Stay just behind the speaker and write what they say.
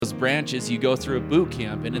branches, you go through a boot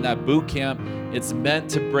camp. And in that boot camp, it's meant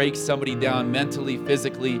to break somebody down mentally,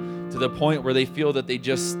 physically, to the point where they feel that they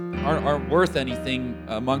just aren't worth anything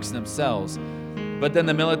amongst themselves. But then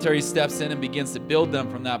the military steps in and begins to build them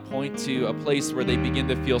from that point to a place where they begin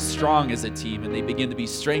to feel strong as a team, and they begin to be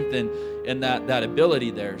strengthened in that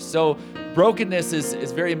ability there. So brokenness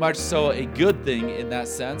is very much so a good thing in that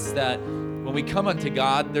sense, that when we come unto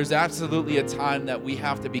God, there's absolutely a time that we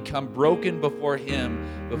have to become broken before Him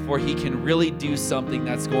before He can really do something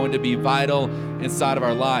that's going to be vital inside of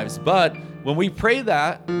our lives. But when we pray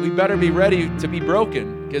that, we better be ready to be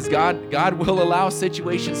broken, because God will allow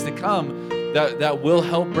situations to come that will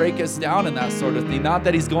help break us down and that sort of thing. Not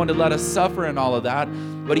that He's going to let us suffer and all of that,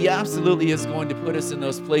 but He absolutely is going to put us in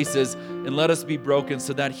those places and let us be broken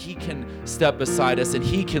so that He can step beside us and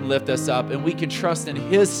He can lift us up, and we can trust in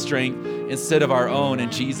His strength instead of our own,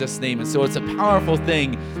 in Jesus' name. And so it's a powerful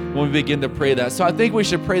thing when we begin to pray that. So I think we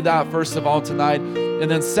should pray that first of all tonight. And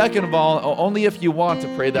then second of all, only if you want to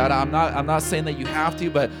pray that. I'm not saying that you have to,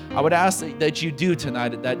 but I would ask that you do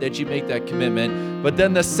tonight, that you make that commitment. But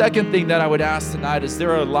then the second thing that I would ask tonight is, there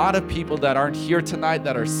are a lot of people that aren't here tonight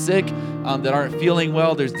that are sick, that aren't feeling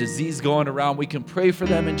well. There's disease going around. We can pray for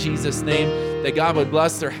them in Jesus' name, that God would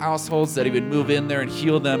bless their households, that He would move in there and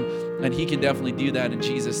heal them. And He can definitely do that in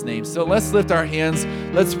Jesus' name. So let's lift our hands.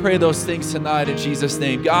 Let's pray those things tonight in Jesus'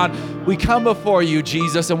 name. God, we come before You,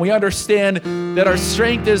 Jesus, and we understand that our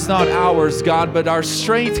strength is not ours, God, but our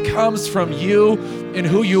strength comes from You and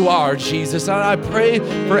who You are, Jesus. And I pray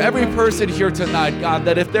for every person here tonight, God,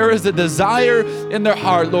 that if there is a desire in their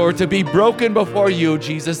heart, Lord, to be broken before You,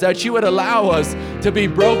 Jesus, that You would allow us to be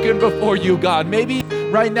broken before You, God. Maybe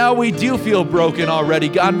right now we do feel broken already,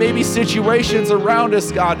 God. Maybe situations around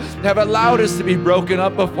us, God, have allowed us to be broken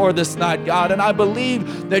up before this night, God. And I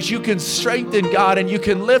believe that You can strengthen, God, and You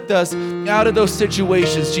can lift us out of those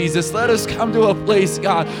situations, Jesus. Let us come to a place,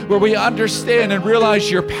 God, where we understand and realize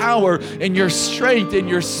Your power and Your strength and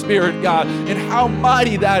Your Spirit, God, and how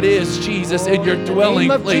mighty that is, Jesus, in Your dwelling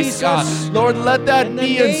place, God. Lord, let that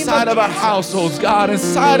be inside of our households, God,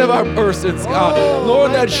 inside of our persons, God.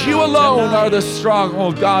 Lord, that You alone are the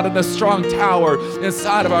stronghold, God, and the strong tower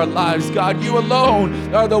inside of our lives, God. You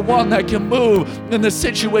alone are the one that can move in the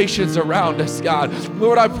situations around us, God.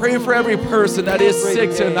 Lord, I pray for every person that is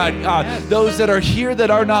sick tonight, God. Those that are here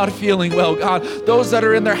that are not feeling well, God. Those that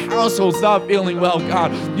are in their households not feeling well,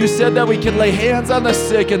 God. You said that we could lay hands on the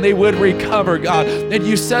sick and they would recover, God. And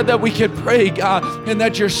You said that we could pray, God, and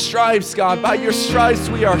that Your stripes, God, by Your stripes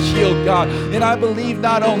we are healed, God. And I believe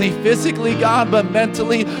not only physically, God, but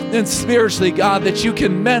mentally and spiritually, God, that You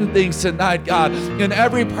can mend things tonight, God, in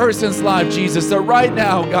every person's life, Jesus. That right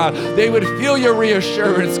now, God, they would feel Your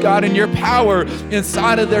reassurance, God, and Your power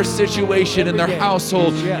inside of their situation, in their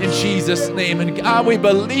household, in Jesus' name. And God, we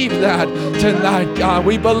believe that tonight, God.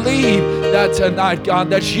 We believe that tonight, God,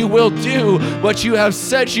 that You will do what You have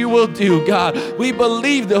said You will do, God. We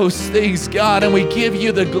believe those things, God, and we give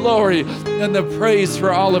You the glory and the praise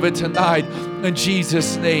for all of it tonight, in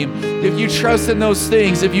Jesus' name. If you trust in those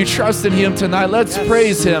things, if you trust in Him tonight, let's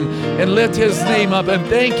praise Him and lift His name up and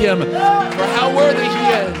thank Him for how worthy He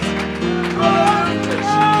is.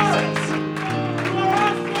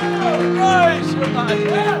 Praise Your mighty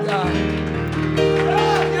name, God.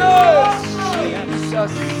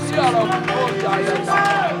 Yes, Jesus.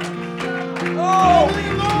 Oh,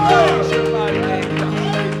 praise Your mighty name, God.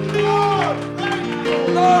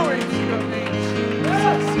 Glory to Your name,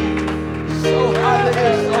 Jesus. So highly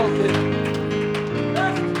exalted.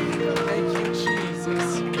 Thank You, Jesus.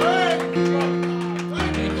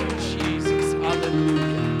 Thank You, Jesus.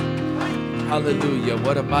 Hallelujah. Hallelujah.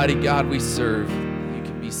 What a mighty God we serve. You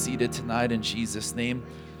can be seated tonight in Jesus' name.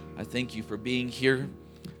 I thank you for being here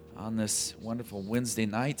on this wonderful Wednesday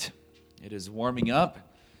night. It is warming up,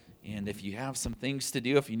 and if you have some things to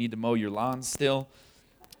do, if you need to mow your lawn still,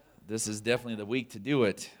 this is definitely the week to do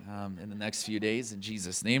it in the next few days, in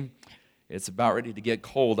Jesus' name. It's about ready to get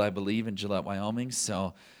cold, I believe, in Gillette, Wyoming,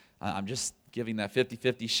 so I'm just giving that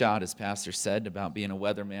 50-50 shot, as Pastor said, about being a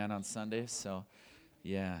weatherman on Sunday. So,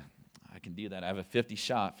 yeah, I can do that. I have a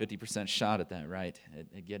 50% shot at that, right,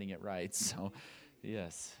 at getting it right. So,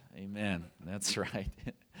 yes, amen. That's right.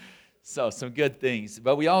 So, some good things.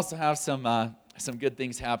 But we also have some good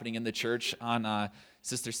things happening in the church on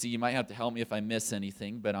Sister C, you might have to help me if I miss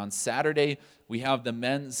anything, but on Saturday, we have the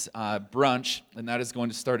men's brunch, and that is going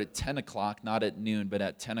to start at 10 o'clock, not at noon, but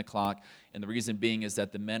at 10 o'clock. And the reason being is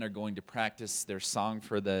that the men are going to practice their song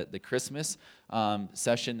for the Christmas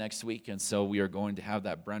session next week, and so we are going to have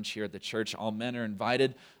that brunch here at the church. All men are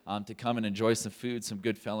invited to come and enjoy some food, some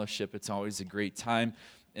good fellowship. It's always a great time.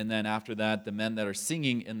 And then after that, the men that are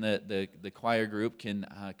singing in the choir group can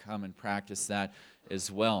come and practice that as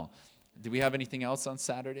well. Do we have anything else on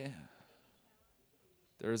Saturday?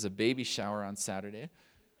 There is a baby shower on Saturday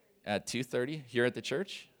at 2:30 here at the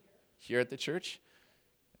church. Here at the church.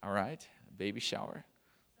 All right, baby shower.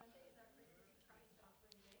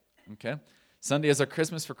 Okay. Sunday is our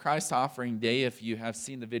Christmas for Christ offering day. If you have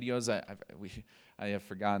seen the videos, I have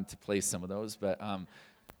forgotten to play some of those, but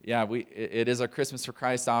yeah, it is our Christmas for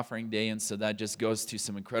Christ offering day, and so that just goes to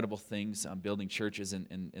some incredible things, building churches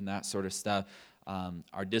and that sort of stuff.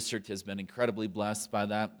 Our district has been incredibly blessed by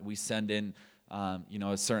that. We send in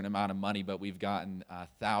a certain amount of money, but we've gotten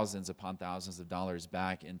thousands upon thousands of dollars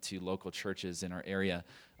back into local churches in our area.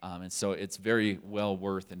 And so it's very well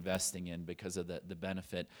worth investing in because of the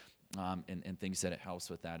benefit and things that it helps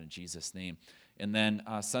with that in Jesus' name. And then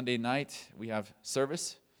Sunday night, we have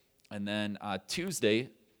service. And then Tuesday,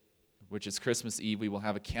 which is Christmas Eve, we will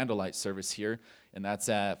have a candlelight service here, and that's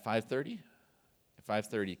at 5:30.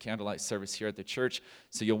 5:30, candlelight service here at the church.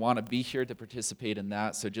 So you'll want to be here to participate in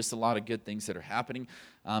that. So just a lot of good things that are happening.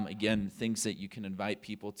 Again, things that you can invite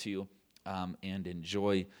people to and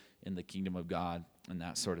enjoy in the kingdom of God and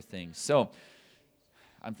that sort of thing. So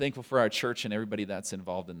I'm thankful for our church and everybody that's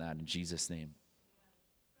involved in that in Jesus' name.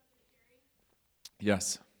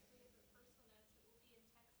 Yes.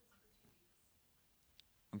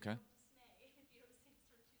 Okay.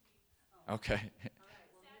 Okay.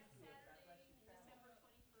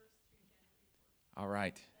 All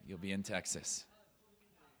right. You'll be in Texas.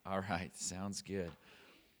 All right. Sounds good.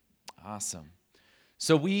 Awesome.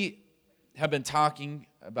 So we have been talking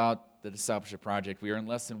about the Discipleship Project. We are in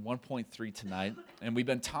lesson 1.3 tonight, and we've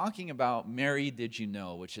been talking about Mary, Did You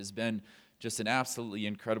Know?, which has been just an absolutely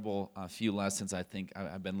incredible few lessons. I think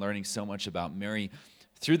I've been learning so much about Mary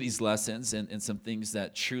through these lessons and some things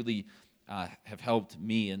that truly have helped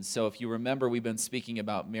me. And so if you remember, we've been speaking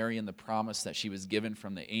about Mary and the promise that she was given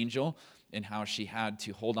from the angel and how she had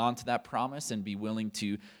to hold on to that promise and be willing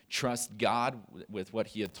to trust God with what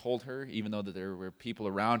he had told her, even though that there were people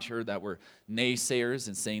around her that were naysayers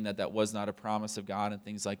and saying that that was not a promise of God and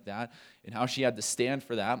things like that, and how she had to stand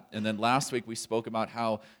for that. And then last week we spoke about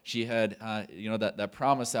how she had, that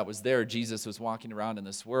promise that was there. Jesus was walking around in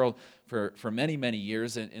this world for many, many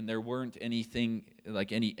years, and there weren't anything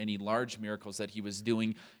like any large miracles that he was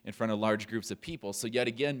doing in front of large groups of people. So yet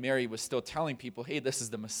again, Mary was still telling people, hey, this is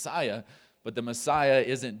the Messiah, but the Messiah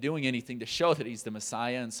isn't doing anything to show that he's the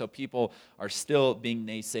Messiah, and so people are still being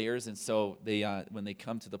naysayers. And so they, when they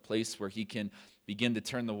come to the place where he can begin to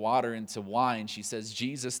turn the water into wine, she says,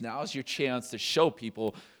 Jesus, now's your chance to show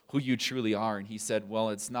people who you truly are. And he said, well,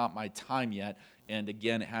 it's not my time yet. And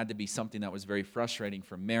again, it had to be something that was very frustrating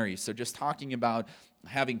for Mary. So just talking about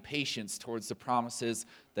having patience towards the promises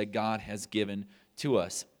that God has given to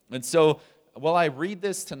us. And so while I read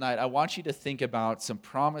this tonight, I want you to think about some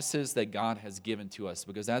promises that God has given to us,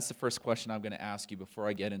 because that's the first question I'm going to ask you before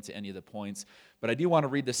I get into any of the points. But I do want to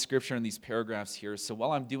read the scripture in these paragraphs here. So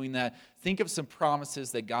while I'm doing that, think of some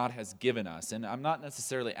promises that God has given us. And I'm not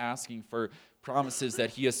necessarily asking for promises that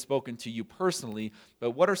he has spoken to you personally,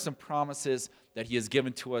 but what are some promises that he has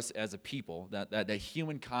given to us as a people that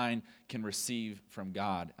humankind can receive from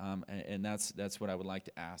God? And that's what I would like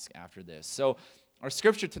to ask after this. So our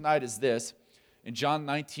scripture tonight is this. In John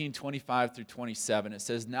 19:25 through 27, it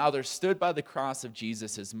says, Now there stood by the cross of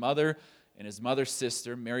Jesus his mother and his mother's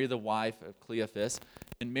sister, Mary the wife of Cleophas,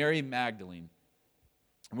 and Mary Magdalene.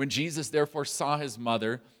 When Jesus therefore saw his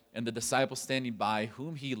mother and the disciple standing by,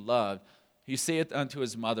 whom he loved, he saith unto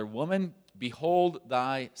his mother, Woman, behold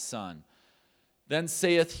thy son. Then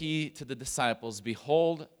saith he to the disciples,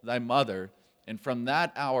 Behold thy mother. And from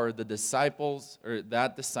that hour that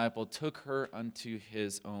disciple took her unto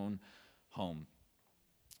his own home.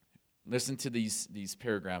 Listen to these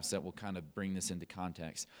paragraphs that will kind of bring this into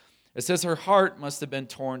context. It says, her heart must have been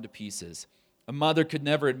torn to pieces. A mother could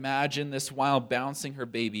never imagine this while bouncing her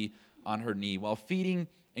baby on her knee, while feeding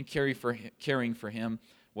and caring for him,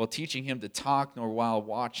 while teaching him to talk, nor while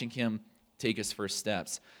watching him take his first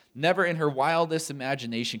steps. Never in her wildest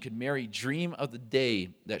imagination could Mary dream of the day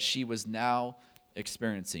that she was now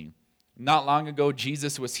experiencing. Not long ago,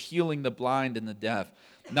 Jesus was healing the blind and the deaf.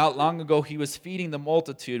 Not long ago, he was feeding the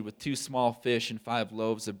multitude with 2 small fish and 5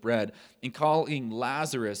 loaves of bread and calling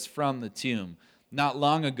Lazarus from the tomb. Not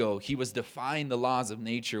long ago, he was defying the laws of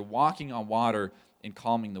nature, walking on water and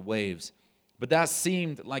calming the waves. But that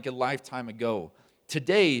seemed like a lifetime ago.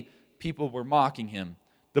 Today, people were mocking him.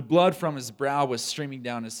 The blood from his brow was streaming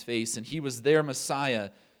down his face, and he was their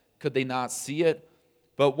Messiah. Could they not see it?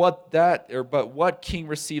 But what king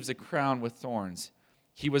receives a crown with thorns?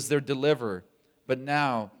 He was their deliverer, but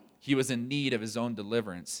now he was in need of his own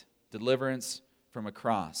deliverance from a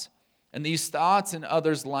cross. And these thoughts and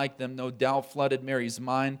others like them no doubt flooded Mary's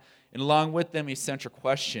mind, and along with them a central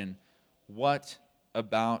question: what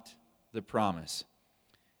about the promise?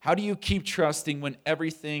 How do you keep trusting when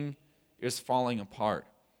everything is falling apart?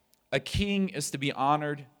 A king is to be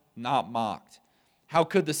honored, not mocked. How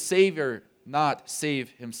could the Savior not save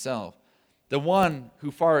himself? The one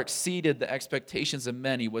who far exceeded the expectations of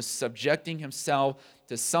many was subjecting himself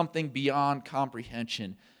to something beyond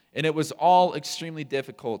comprehension, and it was all extremely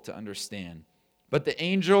difficult to understand. But the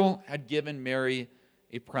angel had given Mary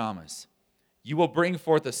a promise. You will bring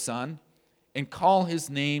forth a son and call his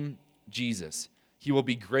name Jesus. He will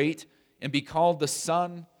be great and be called the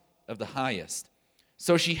Son of the Highest.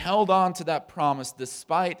 So she held on to that promise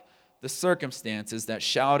despite the circumstances that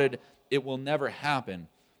shouted it will never happen,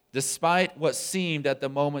 despite what seemed at the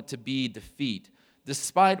moment to be defeat,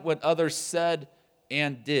 despite what others said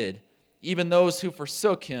and did, even those who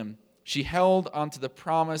forsook him. She held on to the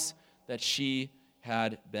promise that she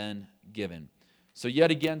had been given. So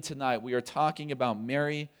yet again tonight, we are talking about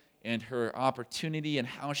Mary and her opportunity and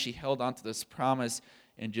how she held on to this promise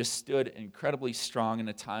and just stood incredibly strong in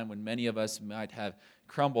a time when many of us might have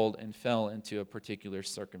crumbled and fell into a particular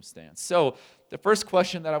circumstance. So the first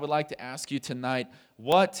question that I would like to ask you tonight: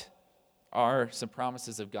 what are some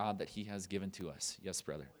promises of God that he has given to us? Yes,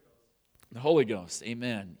 brother. The Holy Ghost.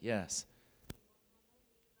 Amen. Yes.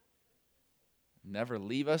 Never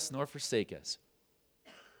leave us nor forsake us.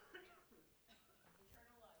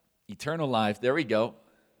 Eternal life. There we go.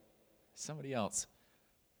 Somebody else.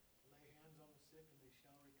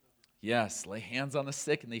 Yes, lay hands on the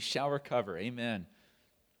sick and they shall recover. Amen.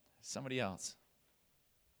 Somebody else.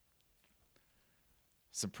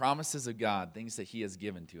 Some promises of God, things that he has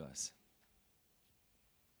given to us.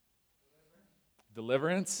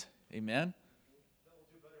 Deliverance. Amen.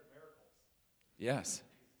 Yes.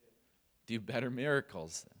 Do better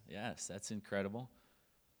miracles. Yes, that's incredible.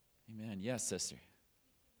 Amen. Yes, sister.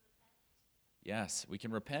 Yes, we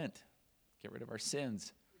can repent. Get rid of our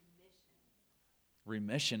sins.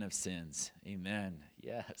 Remission of sins. Amen.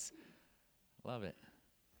 Yes. Love it.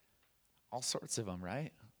 All sorts of them,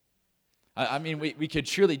 right? I mean, we could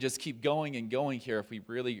truly just keep going and going here if we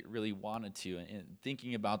really, really wanted to, and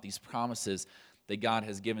thinking about these promises that God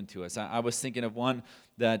has given to us. I was thinking of one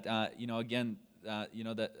that, that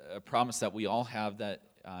a promise that we all have, that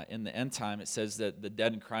in the end time, it says that the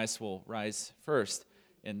dead in Christ will rise first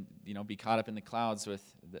and, be caught up in the clouds with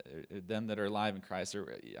them that are alive in Christ.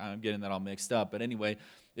 Or I'm getting that all mixed up. But anyway,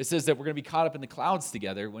 it says that we're going to be caught up in the clouds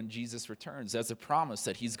together when Jesus returns. That's a promise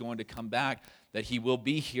that he's going to come back, that he will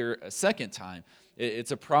be here a second time.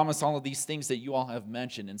 It's a promise, all of these things that you all have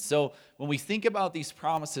mentioned. And so when we think about these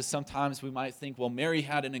promises, sometimes we might think, well, Mary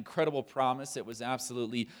had an incredible promise. It was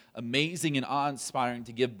absolutely amazing and awe-inspiring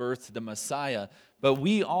to give birth to the Messiah. But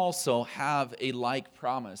we also have a like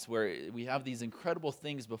promise where we have these incredible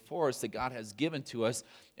things before us that God has given to us,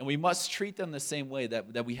 and we must treat them the same way,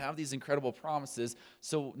 that we have these incredible promises.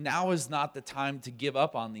 So now is not the time to give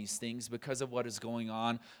up on these things because of what is going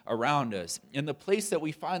on around us. And the place that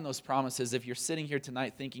we find those promises, if you're sitting here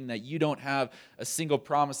tonight thinking that you don't have a single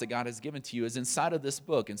promise that God has given to you, is inside of this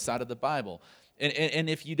book, inside of the Bible. And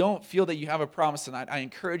if you don't feel that you have a promise tonight, I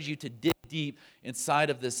encourage you to dig deep inside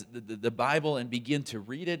of the Bible and begin to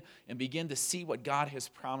read it and begin to see what God has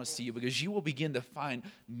promised to you, because you will begin to find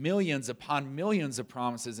millions upon millions of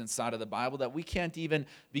promises inside of the Bible that we can't even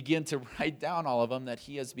begin to write down all of them that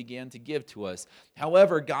he has begun to give to us.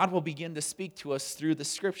 However, God will begin to speak to us through the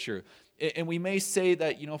Scripture. And we may say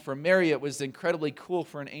that, for Mary, it was incredibly cool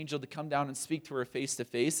for an angel to come down and speak to her face to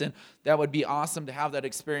face. And that would be awesome to have that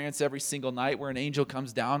experience every single night where an angel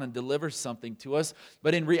comes down and delivers something to us.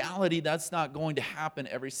 But in reality, that's not going to happen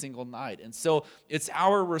every single night. And so it's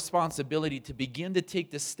our responsibility to begin to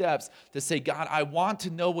take the steps to say, God, I want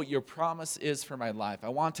to know what your promise is for my life. I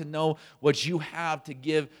want to know what you have to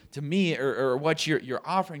give to me, or what you're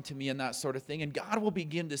offering to me, and that sort of thing. And God will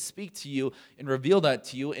begin to speak to you and reveal that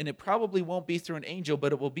to you. And it probably won't be through an angel,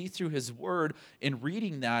 but it will be through his word, and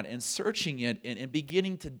reading that and searching it and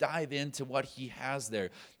beginning to dive into what he has there.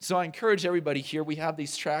 So I encourage everybody here, we have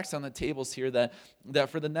these tracts on the tables here that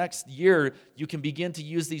for the next year, you can begin to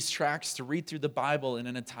use these tracts to read through the Bible in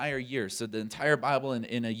an entire year. So the entire Bible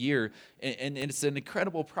in a year. And it's an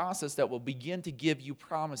incredible process that will begin to give you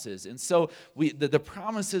promises. And so the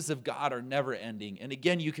promises of God are never ending. And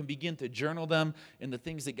again, you can begin to journal them, and the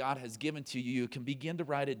things that God has given to you, you can begin to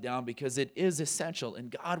write it down, because it is essential.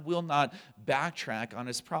 And God will not backtrack on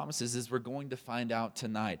his promises, as we're going to find out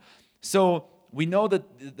tonight. So we know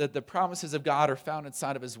that the promises of God are found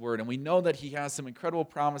inside of His Word, and we know that He has some incredible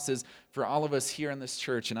promises for all of us here in this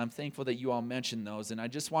church, and I'm thankful that you all mentioned those, and I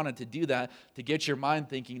just wanted to do that to get your mind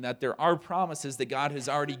thinking that there are promises that God has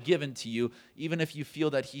already given to you, even if you feel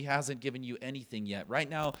that He hasn't given you anything yet. Right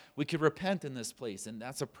now, we could repent in this place, and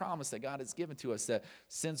that's a promise that God has given to us, that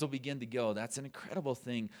sins will begin to go. That's an incredible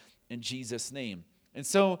thing in Jesus' name. And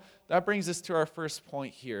so that brings us to our first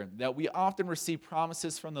point here, that we often receive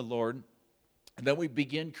promises from the Lord, and then we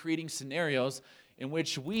begin creating scenarios in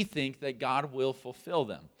which we think that God will fulfill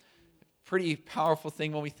them. Pretty powerful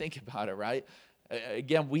thing when we think about it, right?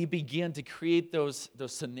 Again, we begin to create those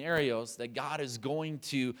scenarios that God is going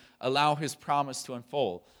to allow His promise to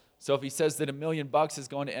unfold. So if He says that $1 million is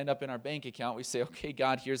going to end up in our bank account, we say, okay,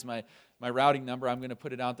 God, here's my routing number. I'm going to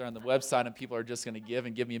put it out there on the website, and people are just going to give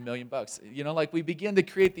me $1 million. You know, like we begin to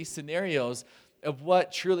create these scenarios of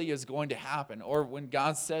what truly is going to happen. Or when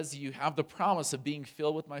God says you have the promise of being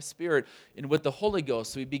filled with my Spirit and with the Holy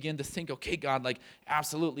Ghost, so we begin to think, okay, God, like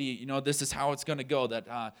absolutely, you know, this is how it's going to go,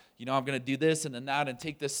 that, you know, I'm going to do this and then that and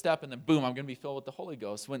take this step, and then boom, I'm going to be filled with the Holy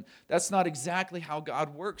Ghost. When that's not exactly how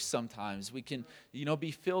God works sometimes. We can, you know, be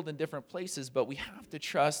filled in different places, but we have to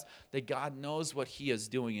trust that God knows what He is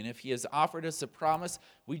doing. And if He has offered us a promise,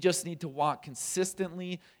 we just need to walk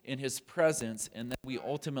consistently in His presence, and then we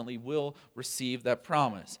ultimately will receive that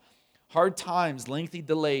promise. Hard times, lengthy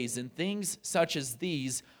delays, and things such as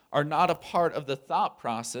these are not a part of the thought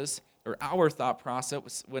process or our thought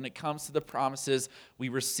process when it comes to the promises we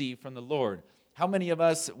receive from the Lord. How many of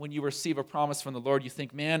us, when you receive a promise from the Lord, you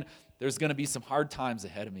think, man, there's going to be some hard times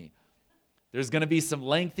ahead of me. There's going to be some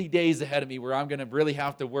lengthy days ahead of me where I'm going to really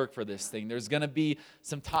have to work for this thing. There's going to be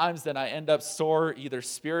some times that I end up sore either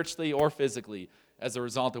spiritually or physically as a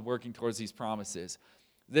result of working towards these promises.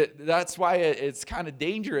 That's why it's kind of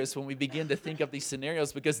dangerous when we begin to think of these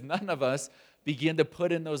scenarios, because none of us begin to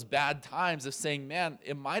put in those bad times of saying, man,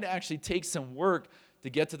 it might actually take some work to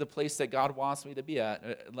get to the place that God wants me to be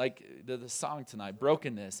at. Like the song tonight,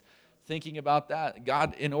 Brokenness. Thinking about that,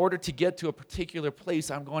 God, in order to get to a particular place,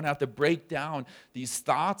 I'm going to have to break down these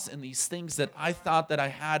thoughts and these things that I thought that I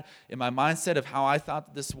had in my mindset of how I thought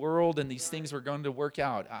that this world and these things were going to work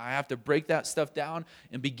out. I have to break that stuff down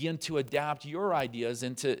and begin to adapt your ideas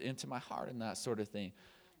into my heart and that sort of thing.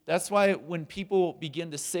 That's why when people begin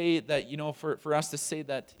to say that, you know, for us to say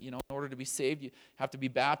that, you know, in order to be saved, you have to be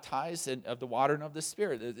baptized of the water and of the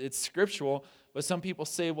Spirit. It's scriptural, but some people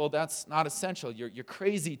say, well, that's not essential. You're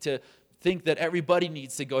crazy to think that everybody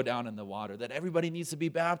needs to go down in the water, that everybody needs to be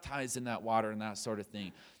baptized in that water and that sort of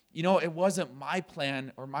thing. You know, it wasn't my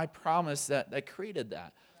plan or my promise that created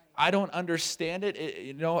that. I don't understand it,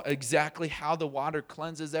 you know, exactly how the water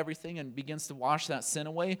cleanses everything and begins to wash that sin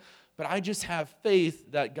away. But I just have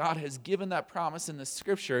faith that God has given that promise in the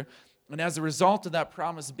scripture. And as a result of that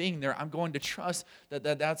promise being there, I'm going to trust that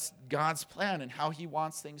that's God's plan and how He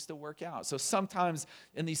wants things to work out. So sometimes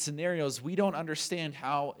in these scenarios, we don't understand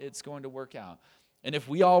how it's going to work out. And if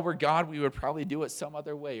we all were God, we would probably do it some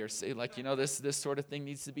other way or say, like, you know, this sort of thing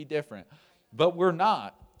needs to be different. But we're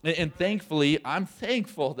not. And thankfully, I'm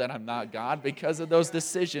thankful that I'm not God because of those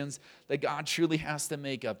decisions that God truly has to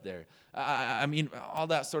make up there. I mean, all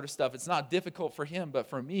that sort of stuff. It's not difficult for Him, but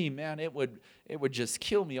for me, man, it would just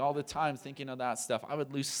kill me all the time thinking of that stuff. I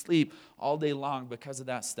would lose sleep all day long because of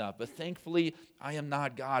that stuff. But thankfully, I am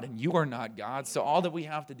not God and you are not God. So all that we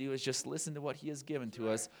have to do is just listen to what He has given to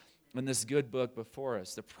us in this good book before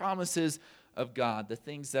us. The promises of God, the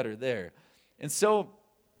things that are there. And so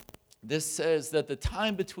this says that the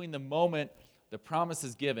time between the moment the promise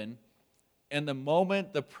is given and the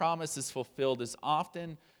moment the promise is fulfilled is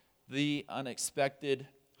often the unexpected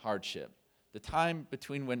hardship. The time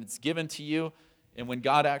between when it's given to you and when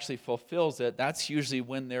God actually fulfills it, that's usually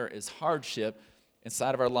when there is hardship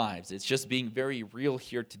inside of our lives. It's just being very real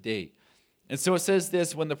here today. And so it says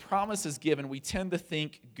this, when the promise is given, we tend to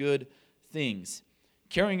think good things.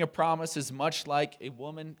 Carrying a promise is much like a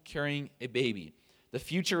woman carrying a baby. The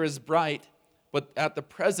future is bright, but at the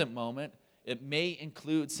present moment, it may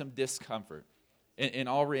include some discomfort. In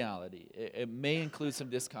all reality, it may include some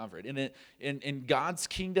discomfort. In God's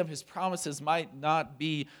kingdom, His promises might not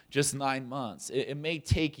be just 9 months. It may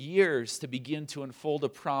take years to begin to unfold a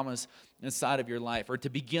promise inside of your life, or to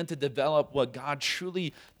begin to develop what God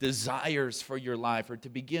truly desires for your life, or to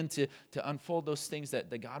begin to unfold those things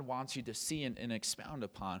that God wants you to see and expound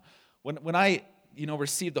upon. When I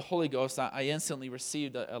received the Holy Ghost, I instantly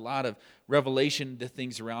received a lot of revelation to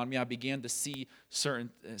things around me. I began to see certain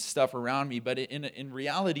stuff around me. But in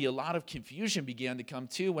reality, a lot of confusion began to come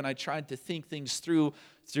too when I tried to think things through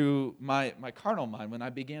my carnal mind, when I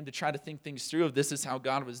began to try to think things through of this is how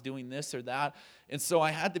God was doing this or that. And so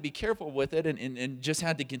I had to be careful with it and just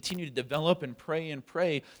had to continue to develop and pray and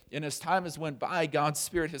pray. And as time has went by, God's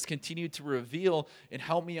Spirit has continued to reveal and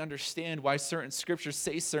help me understand why certain scriptures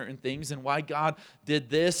say certain things and why God did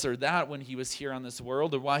this or that when he was here on this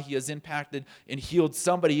world, or why he has impacted and healed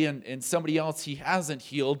somebody and somebody else he hasn't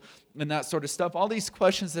healed, and that sort of stuff. All these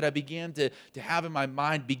questions that I began to have in my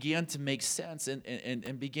mind began to make sense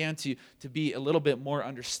and began to be a little bit more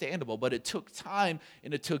understandable. But it took time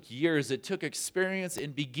and it took years. It took experience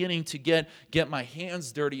in beginning to get my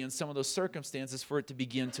hands dirty in some of those circumstances for it to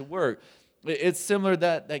begin to work. It's similar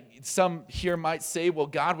that some here might say, well,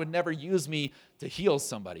 God would never use me to heal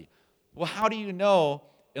somebody. Well, how do you know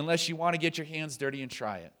unless you want to get your hands dirty and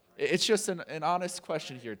try it? It's just an honest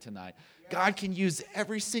question here tonight. God can use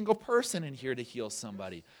every single person in here to heal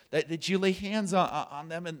somebody. That you lay hands on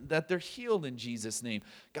them and that they're healed in Jesus' name.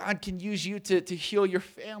 God can use you to heal your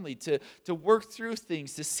family, to work through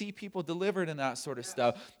things, to see people delivered and that sort of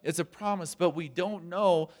stuff. It's a promise, but we don't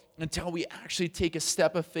know until we actually take a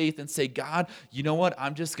step of faith and say, God, you know what?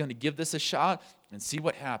 I'm just going to give this a shot and see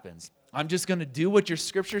what happens. I'm just going to do what your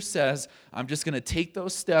scripture says. I'm just going to take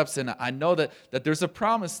those steps. And I know that there's a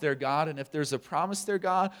promise there, God. And if there's a promise there,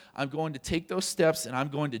 God, I'm going to take those steps and I'm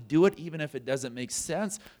going to do it even if it doesn't make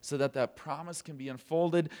sense, so that promise can be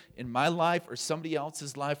unfolded in my life or somebody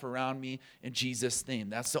else's life around me in Jesus' name.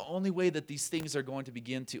 That's the only way that these things are going to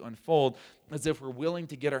begin to unfold, is if we're willing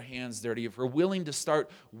to get our hands dirty, if we're willing to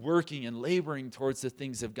start working and laboring towards the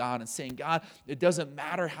things of God and saying, God, it doesn't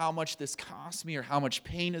matter how much this costs me or how much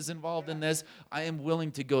pain is involved in this. I am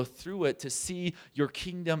willing to go through it to see your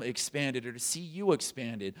kingdom expanded or to see you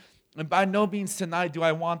expanded. And by no means tonight do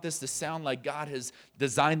I want this to sound like God has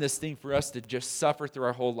designed this thing for us to just suffer through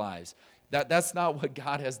our whole lives. That's not what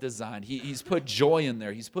God has designed. He's put joy in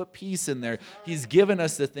there. He's put peace in there. He's given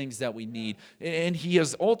us the things that we need. And he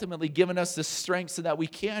has ultimately given us the strength so that we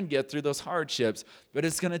can get through those hardships. But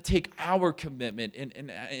it's going to take our commitment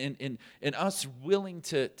and us willing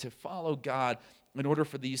to follow God in order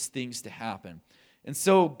for these things to happen. And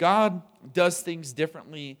so God does things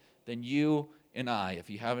differently than you and I, if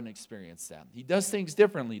you haven't experienced that. He does things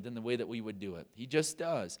differently than the way that we would do it. He just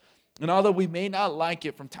does. And although we may not like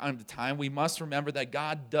it from time to time, we must remember that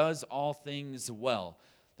God does all things well.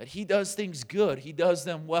 That he does things good. He does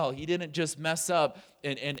them well. He didn't just mess up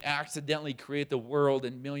and accidentally create the world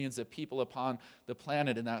and millions of people upon the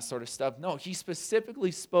planet and that sort of stuff. No, he specifically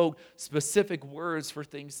spoke specific words for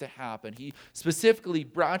things to happen. He specifically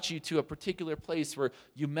brought you to a particular place where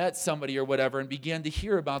you met somebody or whatever and began to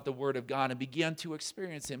hear about the word of God and began to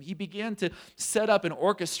experience him. He began to set up and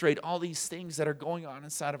orchestrate all these things that are going on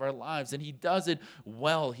inside of our lives. And he does it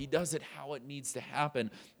well. He does it how it needs to happen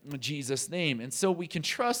in Jesus' name. And so we can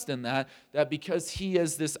trust in that because he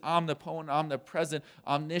is this omnipotent, omnipresent,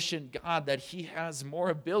 omniscient God, that he has more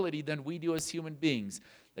ability than we do as human beings,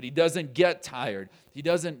 that he doesn't get tired. He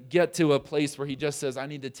doesn't get to a place where he just says, I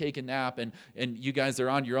need to take a nap and you guys are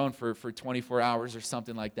on your own for 24 hours or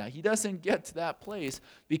something like that. He doesn't get to that place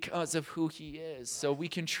because of who he is. So we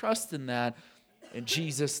can trust in that in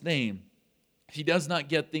Jesus' name. He does not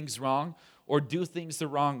get things wrong or do things the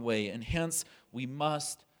wrong way, and hence we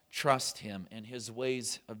must trust him and his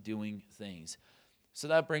ways of doing things. So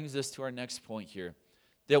that brings us to our next point here,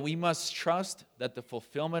 that we must trust that the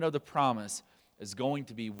fulfillment of the promise is going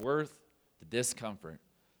to be worth the discomfort.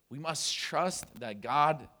 We must trust that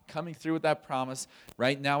God coming through with that promise,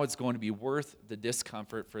 right now it's going to be worth the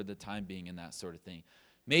discomfort for the time being and that sort of thing.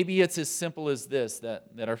 Maybe it's as simple as this,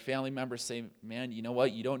 that our family members say, man, you know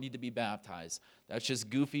what? You don't need to be baptized. That's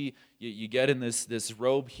just goofy. You get in this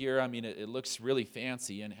robe here. I mean, it looks really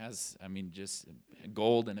fancy and has, just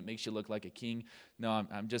gold, and it makes you look like a king. No,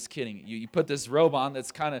 I'm just kidding. You put this robe on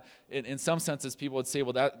that's kind of, in some senses, people would say,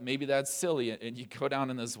 well, maybe that's silly. And you go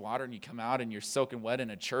down in this water and you come out and you're soaking wet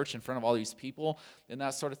in a church in front of all these people and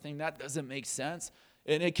that sort of thing. That doesn't make sense.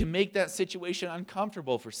 And it can make that situation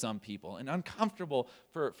uncomfortable for some people and uncomfortable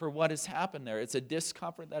for what has happened there. It's a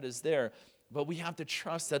discomfort that is there. But we have to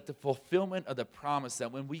trust that the fulfillment of the promise,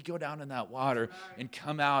 that when we go down in that water and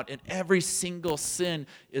come out and every single sin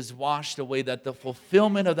is washed away, that the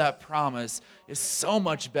fulfillment of that promise is so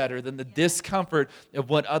much better than the discomfort of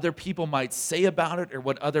what other people might say about it or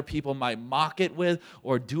what other people might mock it with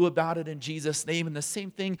or do about it in Jesus' name. And the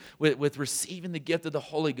same thing with receiving the gift of the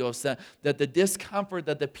Holy Ghost, that the discomfort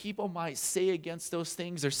that the people might say against those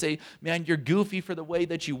things or say, man, you're goofy for the way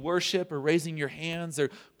that you worship or raising your hands or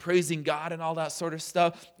praising God and all that sort of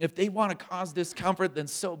stuff. If they want to cause discomfort, then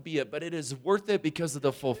so be it. But it is worth it because of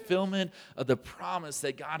the fulfillment of the promise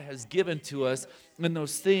that God has given to us in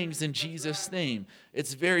those things in Jesus' name.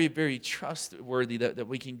 It's very, very trustworthy that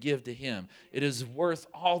we can give to Him. It is worth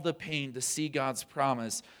all the pain to see God's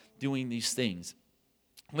promise doing these things.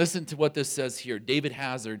 Listen to what this says here. David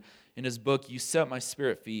Hazard, in his book, You Set My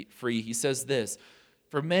Spirit Free, he says this: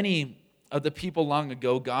 for many of the people long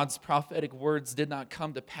ago, God's prophetic words did not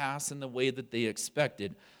come to pass in the way that they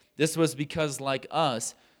expected. This was because, like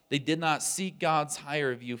us, they did not seek God's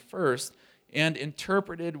higher view first and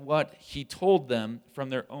interpreted what He told them from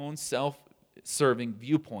their own self-serving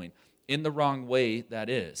viewpoint, in the wrong way, that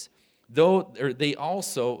is. Though they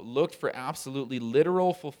also looked for absolutely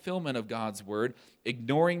literal fulfillment of God's word,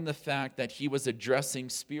 ignoring the fact that He was addressing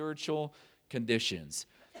spiritual conditions.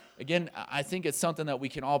 Again, I think it's something that we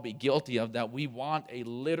can all be guilty of, that we want a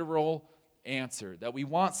literal answer, that we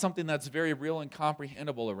want something that's very real and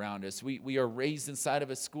comprehensible around us. We are raised inside of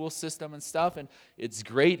a school system and stuff, and it's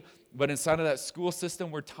great, but inside of that school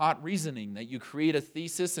system, we're taught reasoning, that you create a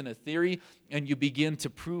thesis and a theory, and you begin to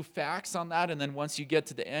prove facts on that, and then once you get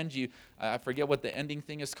to the end, I forget what the ending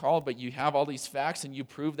thing is called, but you have all these facts, and you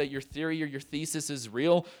prove that your theory or your thesis is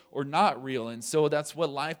real or not real, and so that's what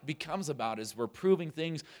life becomes about, is we're proving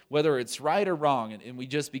things, whether it's right or wrong, and we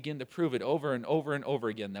just begin to prove it over and over and over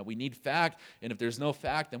again, that we need fact, and if there's no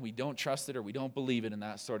fact, then we don't trust it or we don't believe it and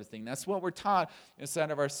that sort of thing. That's what we're taught inside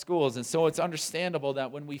of our schools, and so it's understandable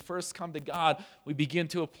that when we first come to God, we begin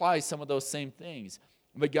to apply some of those same things.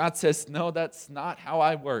 But God says, no, that's not how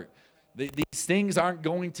I work. These things aren't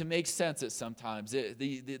going to make sense at sometimes.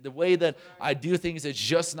 The way that I do things is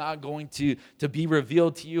just not going to be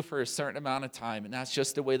revealed to you for a certain amount of time, and that's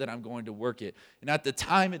just the way that I'm going to work it. And at the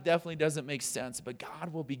time, it definitely doesn't make sense, but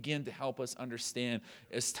God will begin to help us understand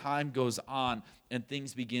as time goes on and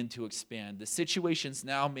things begin to expand. The situations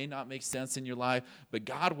now may not make sense in your life, but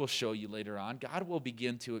God will show you later on. God will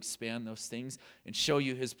begin to expand those things and show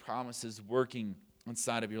you His promises working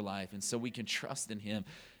inside of your life, and so we can trust in Him.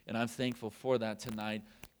 And I'm thankful for that tonight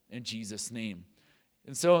in Jesus' name.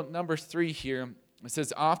 And so number 3 here, it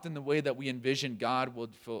says, often the way that we envision God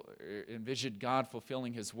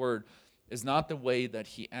fulfilling His word is not the way that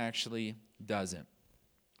He actually does it.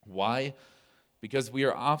 Why? Because we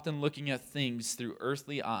are often looking at things through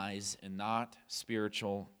earthly eyes and not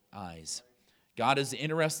spiritual eyes. God is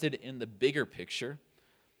interested in the bigger picture,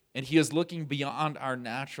 and He is looking beyond our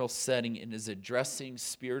natural setting and is addressing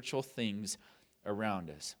spiritual things around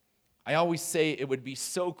us. I always say it would be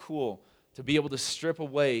so cool to be able to strip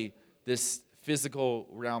away this physical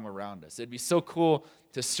realm around us. It'd be so cool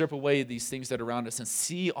to strip away these things that are around us and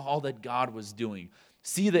see all that God was doing.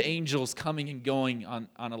 See the angels coming and going on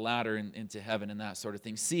a ladder into heaven and that sort of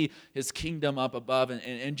thing. See His kingdom up above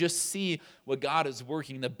and just see what God is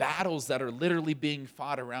working, the battles that are literally being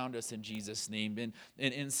fought around us in Jesus' name. And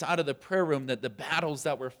inside of the prayer room, that the battles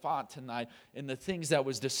that were fought tonight and the things that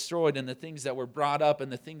was destroyed and the things that were brought up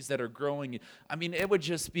and the things that are growing. I mean, it would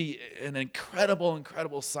just be an incredible,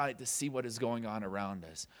 incredible sight to see what is going on around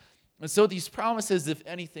us. And so these promises, if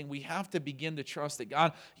anything, we have to begin to trust that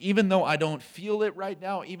God, even though I don't feel it right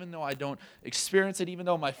now, even though I don't experience it, even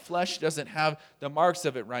though my flesh doesn't have the marks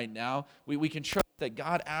of it right now, we can trust that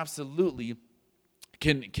God absolutely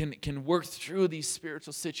can work through these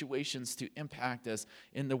spiritual situations to impact us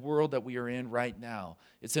in the world that we are in right now.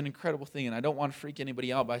 It's an incredible thing, and I don't want to freak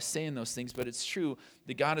anybody out by saying those things, but it's true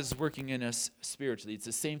that God is working in us spiritually. It's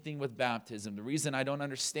the same thing with baptism. The reason I don't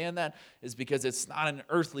understand that is because it's not an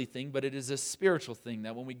earthly thing, but it is a spiritual thing,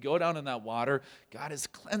 that when we go down in that water, God is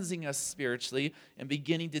cleansing us spiritually and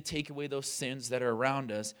beginning to take away those sins that are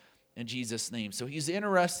around us in Jesus' name. So He's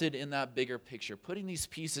interested in that bigger picture, putting these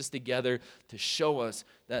pieces together to show us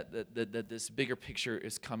that this bigger picture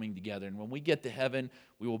is coming together. And when we get to heaven,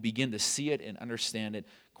 we will begin to see it and understand it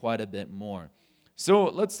quite a bit more. So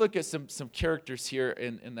let's look at some characters here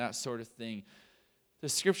in that sort of thing. The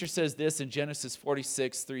scripture says this in Genesis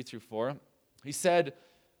 46, 3-4. He said,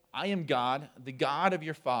 I am God, the God of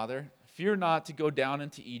your father. Fear not to go down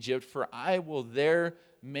into Egypt, for I will there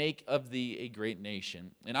make of thee a great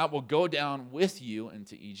nation. And I will go down with you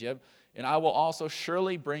into Egypt, and I will also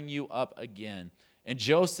surely bring you up again. And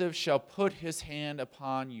Joseph shall put his hand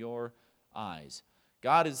upon your eyes.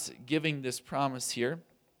 God is giving this promise here.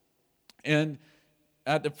 And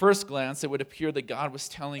at the first glance, it would appear that God was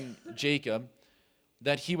telling Jacob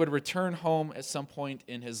that he would return home at some point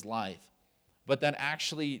in his life. But that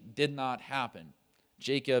actually did not happen.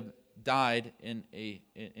 Jacob died in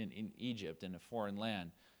Egypt, in a foreign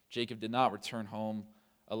land. Jacob did not return home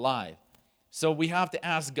alive. So we have to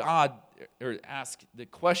ask God, or ask the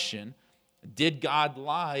question, did God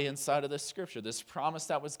lie inside of this scripture, this promise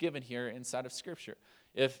that was given here inside of scripture?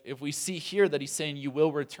 If we see here that he's saying you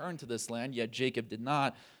will return to this land, yet Jacob did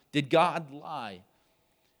not, did God lie?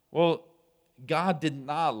 Well, God did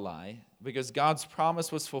not lie, because God's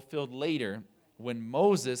promise was fulfilled later when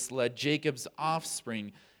Moses led Jacob's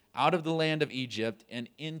offspring out of the land of Egypt and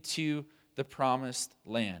into the promised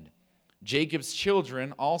land. Jacob's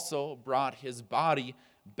children also brought his body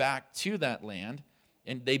back to that land,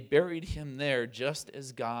 and they buried him there just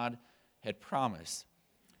as God had promised.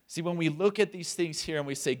 See, when we look at these things here and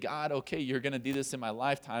we say, God, okay, you're going to do this in my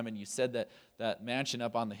lifetime, and you said that that mansion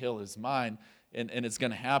up on the hill is mine, and it's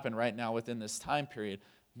going to happen right now within this time period,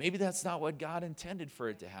 maybe that's not what God intended for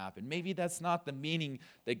it to happen. Maybe that's not the meaning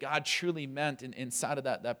that God truly meant inside of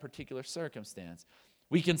that particular circumstance.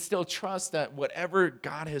 We can still trust that whatever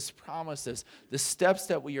God has promised us, the steps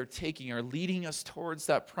that we are taking are leading us towards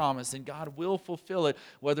that promise, and God will fulfill it,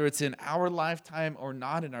 whether it's in our lifetime or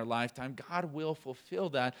not in our lifetime. God will fulfill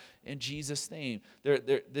that in Jesus' name.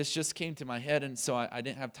 This just came to my head, and so I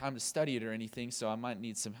didn't have time to study it or anything, so I might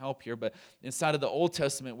need some help here. But inside of the Old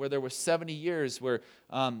Testament, where there were 70 years where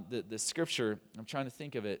the scripture, I'm trying to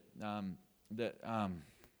think of it,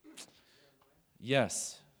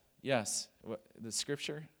 Yes. What, the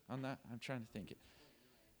scripture on that? I'm trying to think it.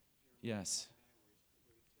 Yes.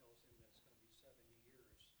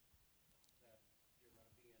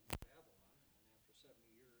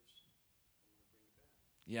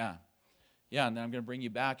 Yeah. Yeah, and then I'm going to bring you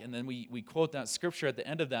back. And then we quote that scripture at the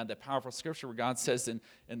end of that powerful scripture where God says, and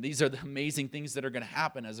these are the amazing things that are going to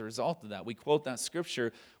happen as a result of that. We quote that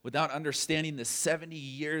scripture without understanding the 70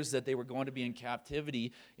 years that they were going to be in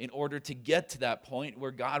captivity in order to get to that point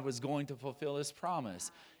where God was going to fulfill his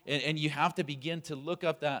promise. And you have to begin to look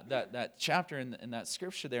up that chapter in that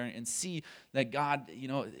scripture there and see that God,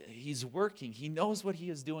 he's working. He knows what he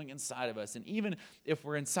is doing inside of us. And even if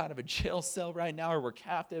we're inside of a jail cell right now, or we're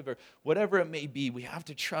captive, or whatever it may be, we have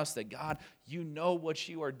to trust that God, you know what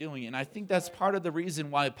you are doing. And I think that's part of the reason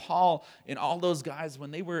why Paul and all those guys, when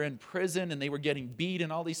they were in prison and they were getting beat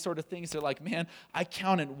and all these sort of things, they're like, man, I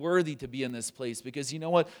count it worthy to be in this place, because you know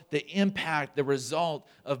what? The impact, the result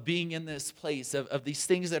of being in this place, of these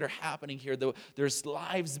things that are happening here, there's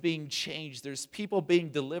lives being changed, there's people being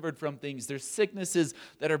delivered from things, there's sicknesses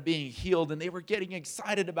that are being healed, and they were getting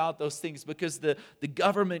excited about those things because the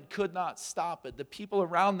government could not stop it. The people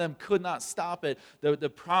around them could not stop it. The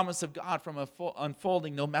promise of God from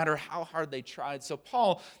unfolding, no matter how hard they tried. So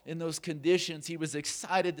Paul, in those conditions, he was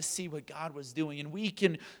excited to see what God was doing. And we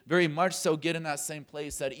can very much so get in that same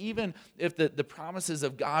place, that even if the promises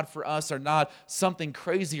of God for us are not something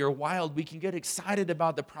crazy or wild, we can get excited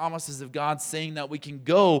about the promises of God saying that we can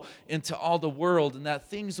go into all the world and that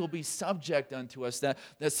things will be subject unto us, that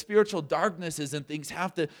spiritual darknesses and things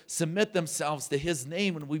have to submit themselves to his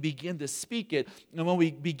name when we begin to speak it, and when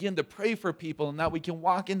we begin to pray for people, and that we can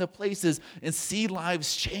walk into places and see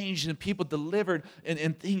lives changed and people delivered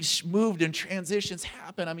and things moved and transitions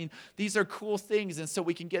happen. I mean, these are cool things, and so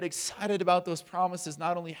we can get excited about those promises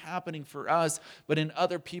not only happening for us, but in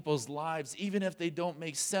other people's lives, even if they don't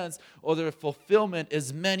make sense or their fulfillment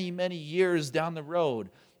is many, many years down the road.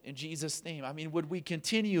 In Jesus' name. I mean, would we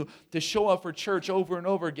continue to show up for church over and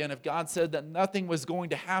over again if God said that nothing was going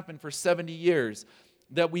to happen for 70 years?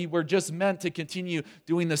 That we were just meant to continue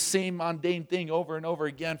doing the same mundane thing over and over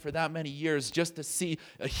again for that many years just to see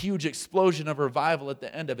a huge explosion of revival at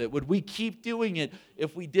the end of it? Would we keep doing it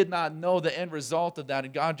if we did not know the end result of that?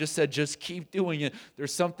 And God just said, just keep doing it.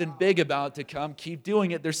 There's something big about to come. Keep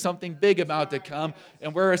doing it. There's something big about to come.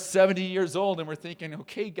 And we're 70 years old and we're thinking,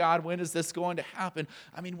 okay, God, when is this going to happen?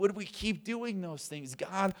 I mean, would we keep doing those things?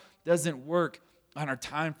 God doesn't work on our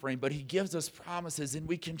time frame, but he gives us promises, and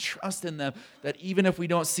we can trust in them, that even if we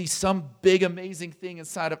don't see some big amazing thing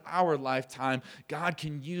inside of our lifetime, God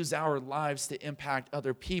can use our lives to impact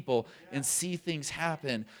other people and see things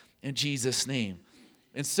happen in Jesus' name.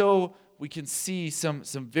 And so we can see some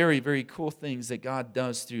very, very cool things that God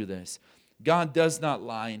does through this. God does not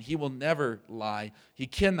lie, and he will never lie. He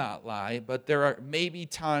cannot lie, but there are maybe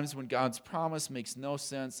times when God's promise makes no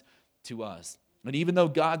sense to us. And even though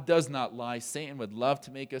God does not lie, Satan would love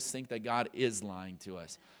to make us think that God is lying to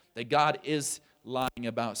us, that God is lying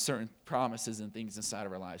about certain promises and things inside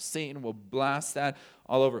of our lives. Satan will blast that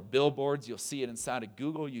all over billboards. You'll see it inside of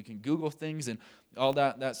Google. You can Google things and all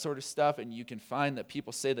that sort of stuff, and you can find that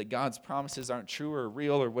people say that God's promises aren't true or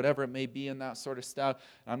real or whatever it may be and that sort of stuff.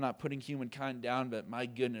 And I'm not putting humankind down, but my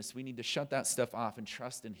goodness, we need to shut that stuff off and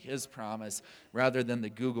trust in his promise rather than the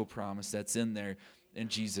Google promise that's in there in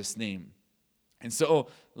Jesus' name. And so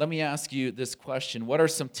let me ask you this question. What are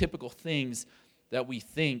some typical things that we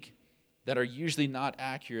think that are usually not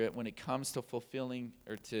accurate when it comes to fulfilling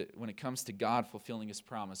when it comes to God fulfilling his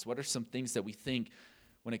promise? What are some things that we think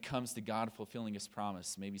when it comes to God fulfilling his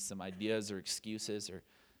promise? Maybe some ideas or excuses or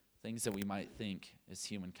things that we might think as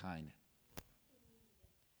humankind.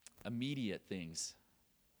 Immediate things.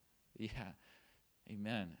 Yeah.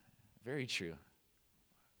 Amen. Very true.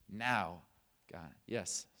 Now, God.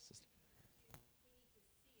 Yes.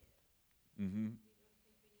 Mm-hmm.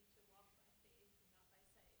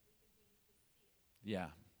 Yeah,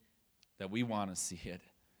 that we want to see it.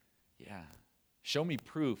 Yeah. Show me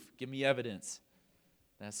proof. Give me evidence.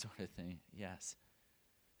 That sort of thing. Yes.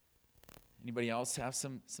 Anybody else have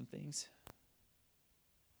some things?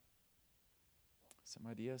 Some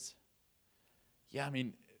ideas? Yeah, I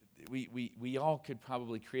mean, we all could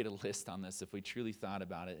probably create a list on this if we truly thought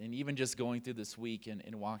about it. And even just going through this week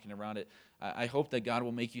and walking around it, I hope that God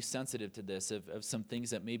will make you sensitive to this, of some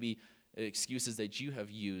things that maybe excuses that you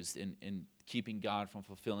have used in keeping God from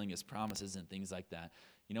fulfilling his promises and things like that.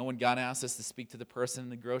 You know, when God asks us to speak to the person in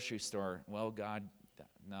the grocery store, well, God,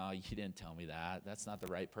 no, you didn't tell me that. That's not the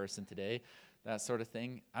right person today. That sort of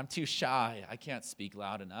thing. I'm too shy. I can't speak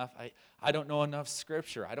loud enough. I don't know enough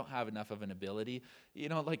scripture. I don't have enough of an ability. You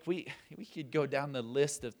know, like we could go down the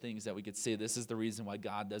list of things that we could say this is the reason why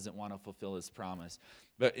God doesn't want to fulfill his promise.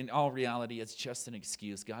 But in all reality, it's just an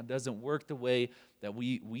excuse. God doesn't work the way that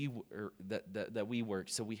we work.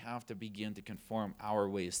 So we have to begin to conform our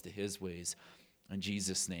ways to his ways in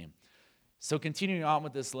Jesus' name. So continuing on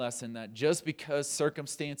with this lesson, that just because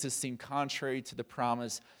circumstances seem contrary to the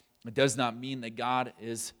promise, it does not mean that God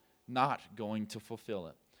is not going to fulfill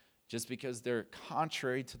it. Just because they're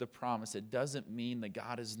contrary to the promise, it doesn't mean that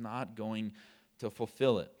God is not going to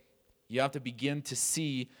fulfill it. You have to begin to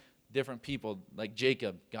see different people, like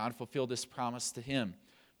Jacob. God fulfilled his promise to him.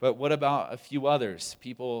 But what about a few others?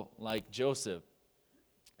 People like Joseph,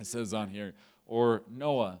 it says on here, or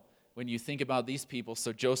Noah. When you think about these people,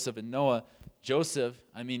 so Joseph and Noah, Joseph,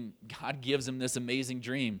 I mean, God gives him this amazing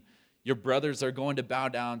dream. Your brothers are going to bow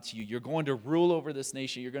down to you. You're going to rule over this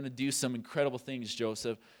nation. You're going to do some incredible things,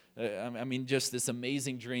 Joseph. I mean, just this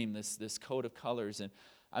amazing dream, this coat of colors. And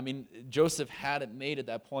I mean, Joseph had it made at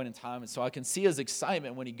that point in time. And so I can see his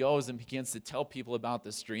excitement when he goes and begins to tell people about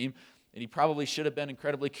this dream. And he probably should have been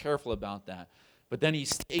incredibly careful about that. But then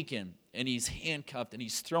he's taken and he's handcuffed and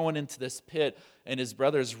he's thrown into this pit, and his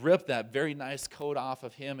brothers rip that very nice coat off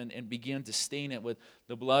of him and begin to stain it with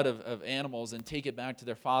the blood of animals and take it back to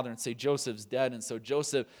their father and say Joseph's dead. And so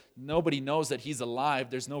Joseph, nobody knows that he's alive.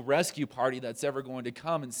 There's no rescue party that's ever going to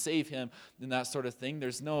come and save him and that sort of thing.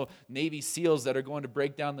 There's no Navy SEALs that are going to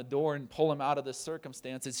break down the door and pull him out of this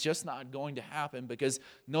circumstance. It's just not going to happen because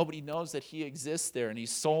nobody knows that he exists there, and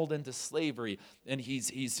he's sold into slavery, and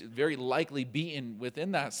he's very likely beaten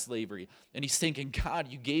within that slavery. And he's thinking, God,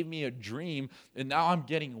 you gave me a dream, and now I'm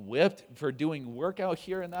getting whipped for doing work out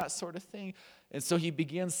here and that sort of thing. And so he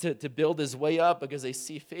begins to build his way up because they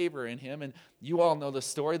see favor in him. And you all know the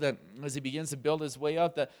story that as he begins to build his way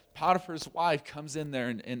up, that Potiphar's wife comes in there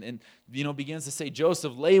and begins to say,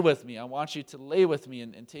 Joseph, lay with me. I want you to lay with me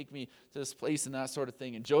and take me to this place and that sort of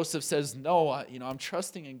thing. And Joseph says, no, I'm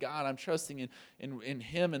trusting in God. I'm trusting in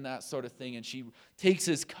him and that sort of thing. And she takes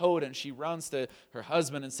his coat and she runs to her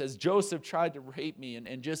husband and says, Joseph tried to rape me,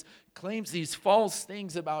 and just claims these false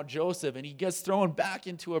things about Joseph. And he gets thrown back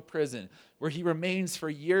into a prison where he remains for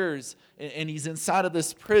years, and he's inside of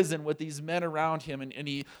this prison with these men around him, and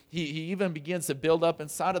he even begins to build up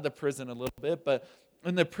inside of the prison a little bit. But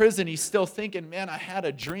in the prison, he's still thinking, man, I had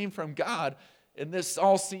a dream from God, and this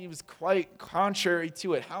all seems quite contrary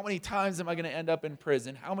to it. How many times am I going to end up in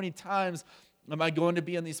prison? How many times am I going to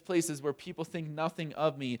be in these places where people think nothing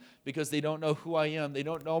of me because they don't know who I am? They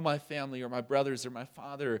don't know my family or my brothers or my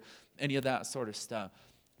father, or any of that sort of stuff.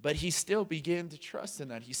 But he still began to trust in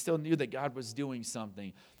that. He still knew that God was doing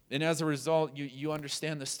something. And as a result, you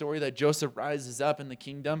understand the story that Joseph rises up in the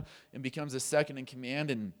kingdom and becomes a second in command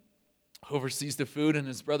and oversees the food, and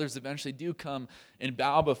his brothers eventually do come and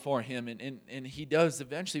bow before him. And he does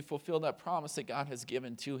eventually fulfill that promise that God has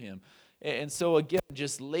given to him. And so again,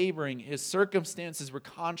 just laboring, his circumstances were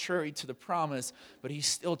contrary to the promise, but he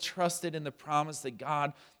still trusted in the promise that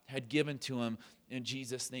God had given to him in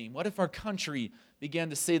Jesus' name. What if our country began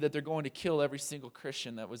to say that they're going to kill every single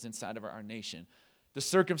Christian that was inside of our nation? The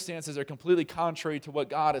circumstances are completely contrary to what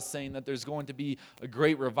God is saying, that there's going to be a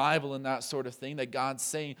great revival and that sort of thing, that God's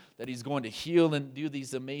saying that he's going to heal and do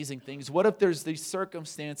these amazing things. What if there's these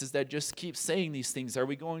circumstances that just keep saying these things? Are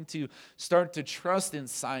we going to start to trust in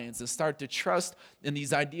science and start to trust in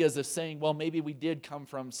these ideas of saying, well, maybe we did come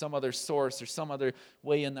from some other source or some other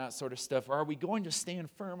way in that sort of stuff? Or are we going to stand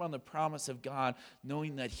firm on the promise of God,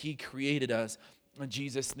 knowing that he created us in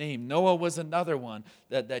Jesus' name? Noah was another one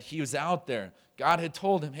that he was out there. God had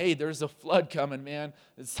told him, hey, there's a flood coming, man.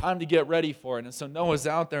 It's time to get ready for it. And so Noah's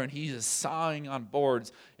out there, and he's just sawing on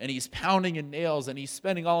boards, and he's pounding in nails, and he's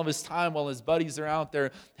spending all of his time while his buddies are out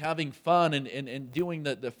there having fun and doing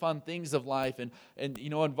the fun things of life, and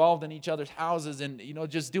involved in each other's houses, and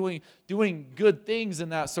just doing good things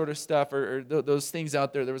and that sort of stuff, or those things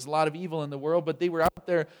out there. There was a lot of evil in the world, but they were out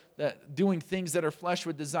there doing things that our flesh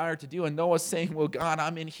would desire to do. And Noah's saying, well, God,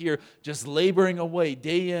 I'm in here just laboring away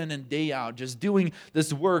day in and day out, just doing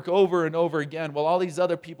this work over and over again, while all these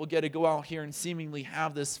other people get to go out here and seemingly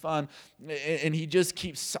have this fun. And he just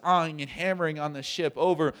keeps sawing and hammering on the ship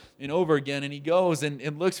over and over again. And he goes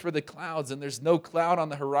and looks for the clouds, and there's no cloud on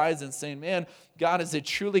the horizon, saying, man, God, is it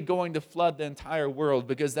truly going to flood the entire world?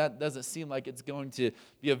 Because that doesn't seem like it's going to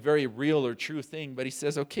be a very real or true thing. But he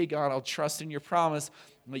says, okay, God, I'll trust in your promise.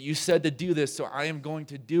 But you said to do this, so I am going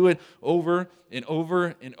to do it over and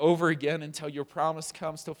over and over again until your promise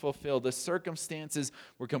comes to fulfill. The circumstances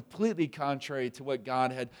were completely contrary to what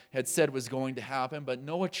God had said was going to happen, but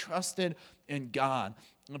Noah trusted in God.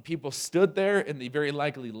 And people stood there, and they very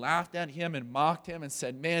likely laughed at him and mocked him and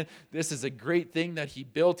said, man, this is a great thing that he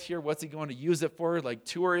built here. What's he going to use it for, like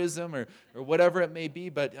tourism or whatever it may be?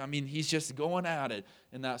 But, I mean, he's just going at it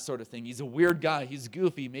and that sort of thing. He's a weird guy. He's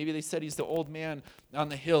goofy. Maybe they said he's the old man on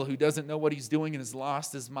the hill who doesn't know what he's doing and has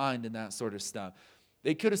lost his mind and that sort of stuff.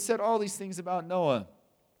 They could have said all these things about Noah,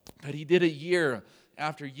 but he did it year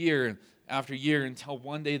after year after year until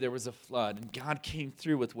one day there was a flood, and God came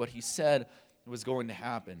through with what he said was going to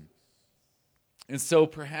happen. And so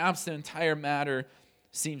perhaps the entire matter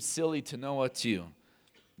seems silly to Noah too.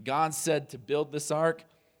 God said to build this ark,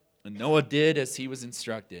 and Noah did as he was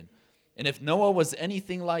instructed. And if Noah was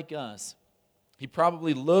anything like us, he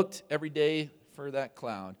probably looked every day for that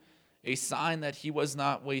cloud, a sign that he was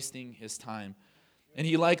not wasting his time. And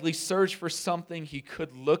he likely searched for something he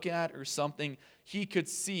could look at or something he could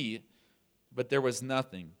see, but there was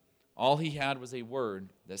nothing. All he had was a word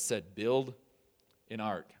that said, build an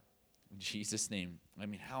ark. In Jesus' name. I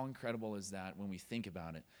mean, how incredible is that when we think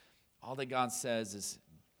about it? All that God says is,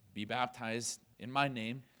 be baptized in my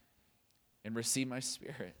name and receive my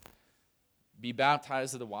Spirit. Be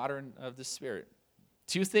baptized of the water and of the Spirit.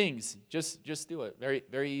 Two things. Just do it. Very,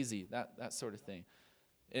 very easy. That sort of thing.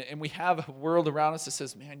 And we have a world around us that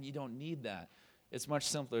says, man, you don't need that. It's much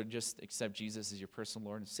simpler. Just accept Jesus as your personal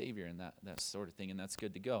Lord and Savior and that sort of thing, and that's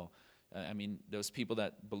good to go. I mean, those people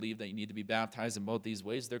that believe that you need to be baptized in both these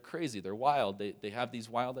ways, they're crazy. They're wild. They have these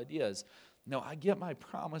wild ideas. No, I get my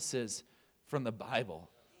promises from the Bible.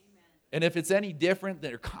 Amen. And if it's any different,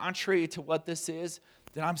 they're contrary to what this is,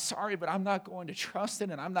 then I'm sorry, but I'm not going to trust it,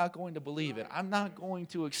 and I'm not going to believe it. I'm not going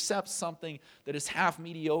to accept something that is half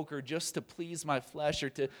mediocre just to please my flesh or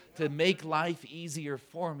to make life easier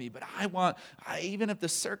for me. But even if the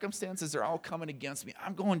circumstances are all coming against me,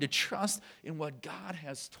 I'm going to trust in what God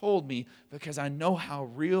has told me because I know how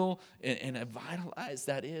real and vitalized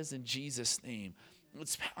that is in Jesus' name.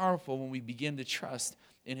 It's powerful when we begin to trust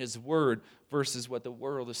in his word versus what the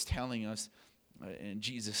world is telling us in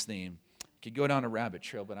Jesus' name. Could go down a rabbit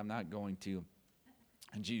trail, but I'm not going to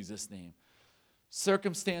in Jesus' name.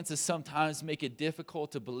 Circumstances sometimes make it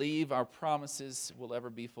difficult to believe our promises will ever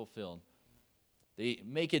be fulfilled. They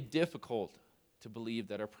make it difficult to believe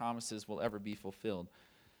that our promises will ever be fulfilled.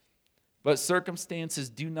 But circumstances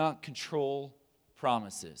do not control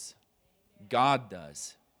promises. God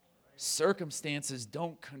does. Circumstances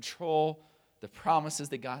don't control the promises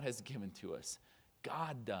that God has given to us.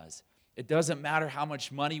 God does. It doesn't matter how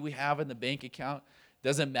much money we have in the bank account. It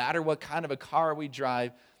doesn't matter what kind of a car we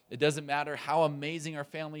drive. It doesn't matter how amazing our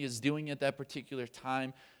family is doing at that particular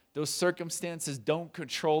time. Those circumstances don't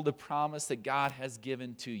control the promise that God has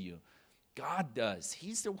given to you. God does.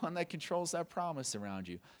 He's the one that controls that promise around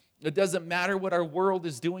you. It doesn't matter what our world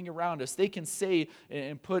is doing around us. They can say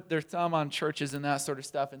and put their thumb on churches and that sort of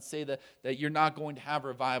stuff and say that you're not going to have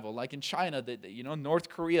revival. Like in China, North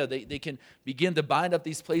Korea, they can begin to bind up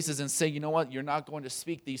these places and say, you know what, you're not going to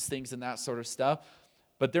speak these things and that sort of stuff.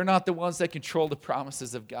 But they're not the ones that control the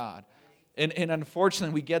promises of God. And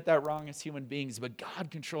unfortunately, we get that wrong as human beings, but God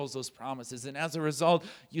controls those promises. And as a result,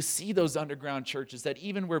 you see those underground churches that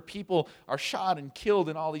even where people are shot and killed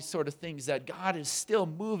and all these sort of things, that God is still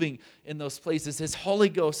moving in those places. His Holy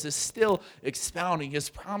Ghost is still expounding. His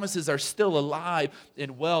promises are still alive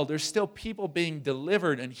and well. There's still people being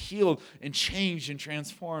delivered and healed and changed and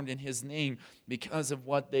transformed in His name because of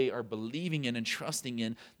what they are believing in and trusting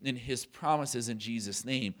in His promises in Jesus'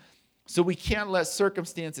 name. So we can't let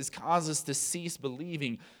circumstances cause us to cease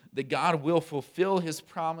believing that God will fulfill His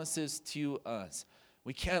promises to us.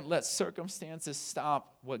 We can't let circumstances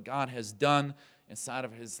stop what God has done inside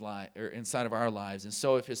of His life or inside of our lives. And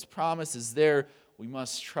so if His promise is there, we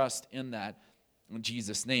must trust in that in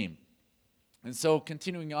Jesus' name. And so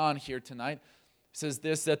continuing on here tonight, it says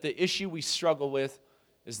this, that the issue we struggle with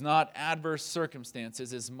is not adverse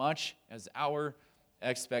circumstances as much as our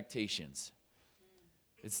expectations.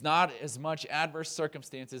 It's not as much adverse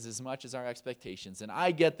circumstances as much as our expectations. And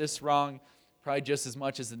I get this wrong probably just as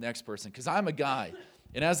much as the next person because I'm a guy.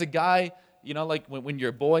 And as a guy, like when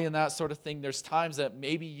you're a boy and that sort of thing, there's times that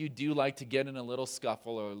maybe you do like to get in a little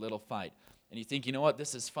scuffle or a little fight. And you think, you know what,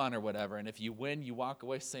 this is fun or whatever. And if you win, you walk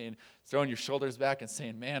away throwing your shoulders back and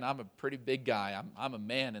saying, man, I'm a pretty big guy. I'm a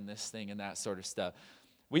man in this thing and that sort of stuff.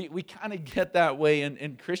 We kind of get that way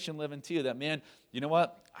in Christian living too, that, man, you know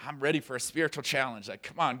what? I'm ready for a spiritual challenge. Like,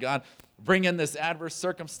 come on, God, bring in this adverse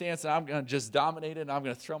circumstance, and I'm going to just dominate it, and I'm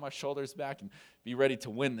going to throw my shoulders back and be ready to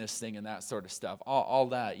win this thing and that sort of stuff. All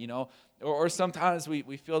that, Or sometimes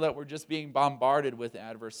we feel that we're just being bombarded with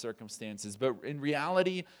adverse circumstances. But in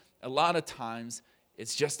reality, a lot of times,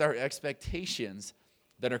 it's just our expectations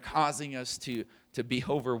that are causing us to be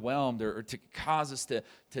overwhelmed or to cause us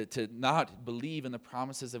to not believe in the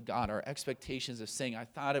promises of God. Our expectations of saying, I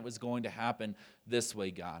thought it was going to happen this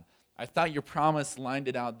way, God. I thought your promise lined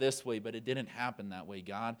it out this way, but it didn't happen that way,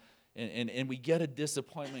 God. And we get a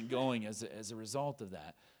disappointment going as a result of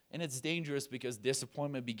that. And it's dangerous because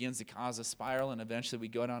disappointment begins to cause a spiral, and eventually we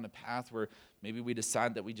go down a path where maybe we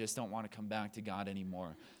decide that we just don't want to come back to God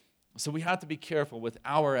anymore. So we have to be careful with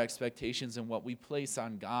our expectations and what we place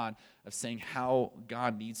on God of saying how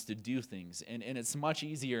God needs to do things. And it's much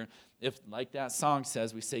easier if, like that song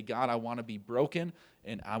says, we say, God, I want to be broken,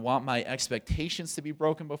 and I want my expectations to be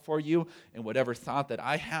broken before you, and whatever thought that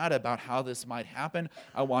I had about how this might happen,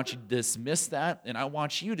 I want you to dismiss that, and I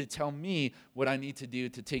want you to tell me what I need to do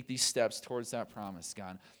to take these steps towards that promise,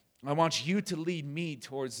 God. I want you to lead me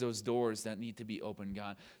towards those doors that need to be opened,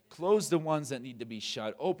 God. Close the ones that need to be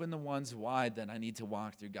shut. Open the ones wide that I need to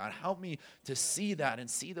walk through, God. Help me to see that and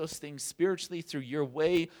see those things spiritually through your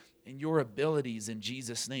way and your abilities in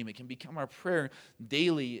Jesus' name. It can become our prayer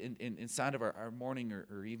daily inside of our morning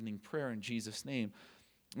or evening prayer in Jesus' name.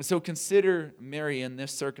 And so consider Mary in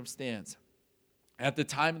this circumstance. At the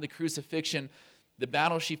time of the crucifixion, the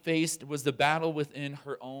battle she faced was the battle within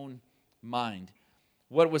her own mind.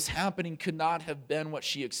 What was happening could not have been what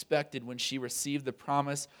she expected when she received the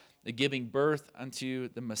promise of giving birth unto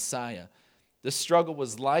the Messiah. The struggle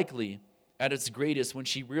was likely at its greatest when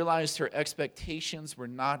she realized her expectations were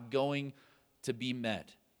not going to be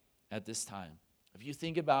met at this time. If you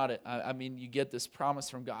think about it, I mean, you get this promise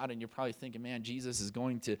from God, and you're probably thinking, man, Jesus is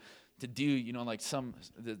going to do, like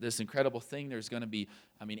this incredible thing. There's going to be,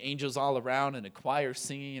 angels all around and a choir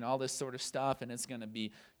singing and all this sort of stuff, and it's going to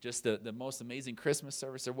be just the most amazing Christmas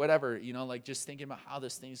service or whatever, just thinking about how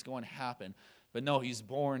this thing's going to happen. But no, he's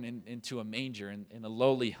born into a manger in a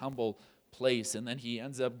lowly, humble place, and then he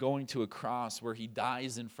ends up going to a cross where he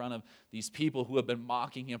dies in front of these people who have been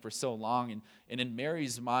mocking him for so long. And in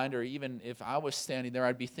Mary's mind, or even if I was standing there,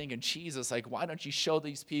 I'd be thinking, Jesus, why don't you show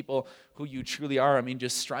these people who you truly are?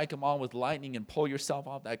 Just strike them all with lightning and pull yourself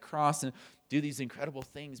off that cross and do these incredible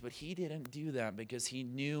things. But he didn't do that because he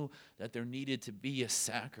knew that there needed to be a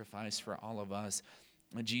sacrifice for all of us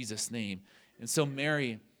in Jesus' name. And so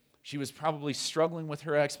Mary, she was probably struggling with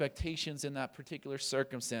her expectations in that particular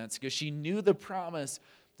circumstance because she knew the promise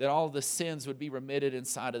that all the sins would be remitted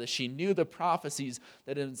inside of this. She knew the prophecies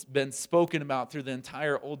that had been spoken about through the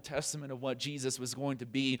entire Old Testament of what Jesus was going to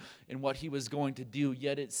be and what he was going to do.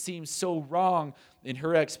 Yet it seemed so wrong in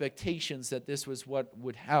her expectations that this was what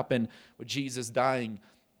would happen with Jesus dying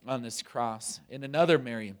on this cross. And another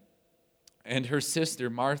Mary and her sister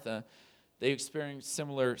Martha, they experienced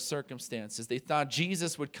similar circumstances. They thought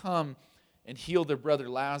Jesus would come and heal their brother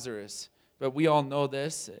Lazarus, but we all know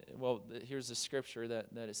this. Well, here's the scripture that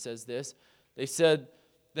it says this.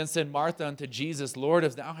 Then said Martha unto Jesus, Lord,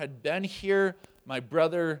 if thou had been here, my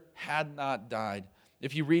brother had not died.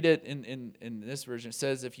 If you read it in this version, it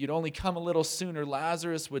says, if you'd only come a little sooner,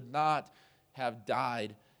 Lazarus would not have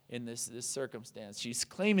died in this circumstance. She's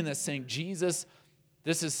claiming this, saying, Jesus,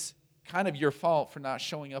 this is kind of your fault for not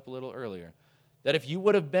showing up a little earlier. That if you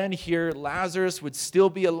would have been here, Lazarus would still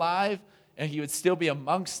be alive, and he would still be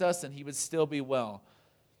amongst us, and he would still be well.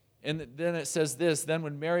 And then it says this, then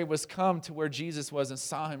when Mary was come to where Jesus was and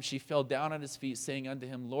saw him, she fell down at his feet, saying unto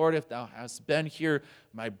him, Lord, if thou hadst been here,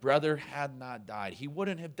 my brother had not died. He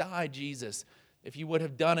wouldn't have died, Jesus, if you would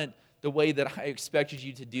have done it the way that I expected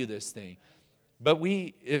you to do this thing. But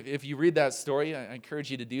if you read that story, I encourage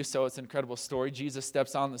you to do so. It's an incredible story. Jesus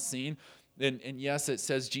steps on the scene. And yes, it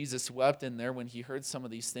says Jesus wept in there when he heard some of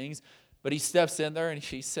these things. But he steps in there and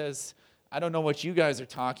he says, I don't know what you guys are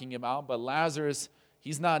talking about, but Lazarus,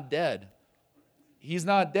 he's not dead. He's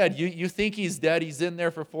not dead. You think he's dead. He's in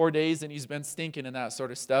there for 4 days and he's been stinking and that sort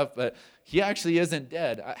of stuff, but he actually isn't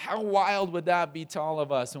dead. How wild would that be to all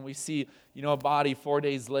of us when we see, a body 4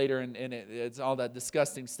 days later and it's all that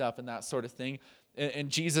disgusting stuff and that sort of thing. And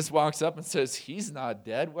Jesus walks up and says, he's not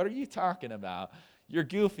dead. What are you talking about? You're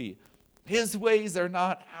goofy. His ways are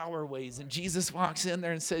not our ways. And Jesus walks in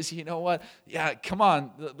there and says, you know what? Yeah, come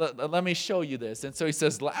on, let me show you this. And so he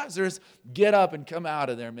says, Lazarus, get up and come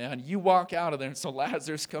out of there, man. You walk out of there. And so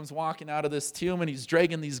Lazarus comes walking out of this tomb, and he's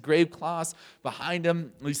dragging these grave cloths behind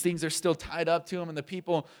him. These things are still tied up to him, and the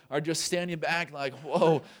people are just standing back like,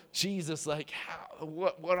 whoa, Jesus, like,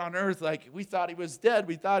 what on earth? Like, we thought he was dead.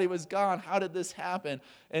 We thought he was gone. How did this happen?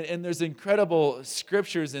 And there's incredible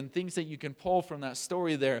scriptures and things that you can pull from that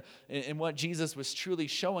story there and what Jesus was truly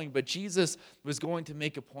showing. But Jesus was going to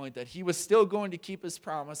make a point that he was still going to keep his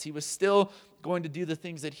promise. He was still going to do the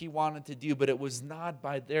things that he wanted to do, but it was not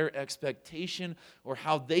by their expectation or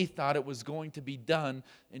how they thought it was going to be done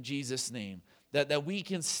in Jesus' name. That we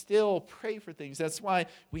can still pray for things. That's why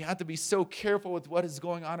we have to be so careful with what is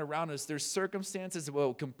going on around us. There's circumstances that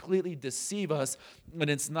will completely deceive us, and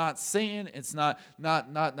it's not Satan, it's not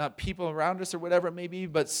people around us or whatever it may be,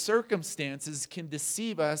 but circumstances can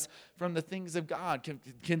deceive us from the things of God,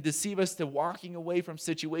 can deceive us to walking away from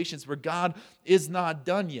situations where God is not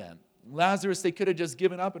done yet. Lazarus, they could have just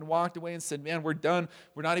given up and walked away and said, man, we're done.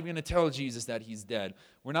 We're not even going to tell Jesus that he's dead.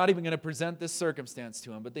 We're not even going to present this circumstance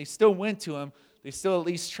to him. But they still went to him. They still at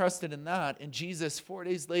least trusted in that. And Jesus, 4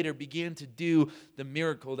 days later, began to do the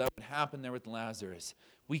miracle that would happen there with Lazarus.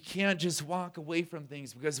 We can't just walk away from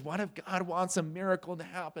things, because what if God wants a miracle to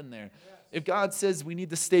happen there? If God says we need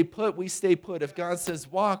to stay put, we stay put. If God says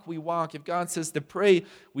walk, we walk. If God says to pray,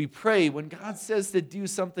 we pray. When God says to do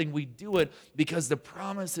something, we do it because the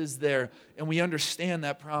promise is there, and we understand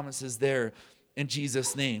that promise is there in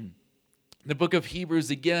Jesus' name. The book of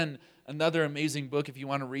Hebrews, again, another amazing book if you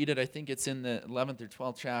want to read it. I think it's in the 11th or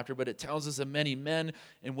 12th chapter, but it tells us of many men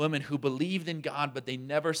and women who believed in God, but they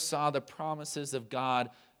never saw the promises of God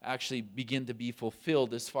actually begin to be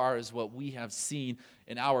fulfilled as far as what we have seen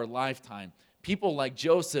in our lifetime. People like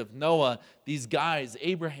Joseph, Noah, these guys,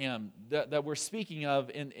 Abraham, that we're speaking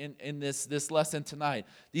of in this lesson tonight.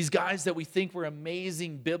 These guys that we think were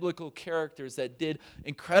amazing biblical characters that did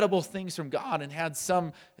incredible things from God and had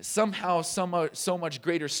somehow so much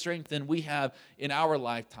greater strength than we have in our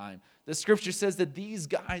lifetime. The scripture says that these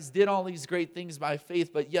guys did all these great things by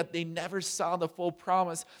faith, but yet they never saw the full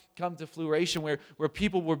promise come to fruition, where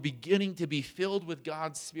people were beginning to be filled with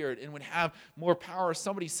God's Spirit and would have more power.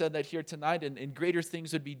 Somebody said that here tonight, and greater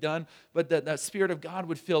things would be done, but that Spirit of God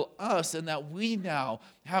would fill us, and that we now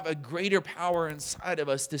have a greater power inside of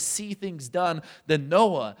us to see things done than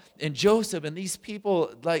Noah and Joseph and these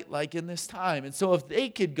people like in this time. And so if they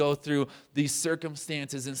could go through these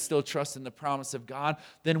circumstances and still trust in the promise of God,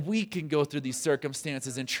 then we can go through these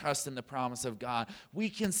circumstances and trust in the promise of God. We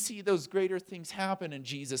can see those greater things happen in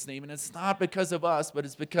Jesus' name. And it's not because of us, but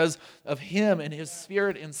it's because of Him and His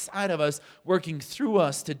Spirit inside of us working through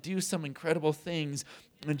us to do some incredible things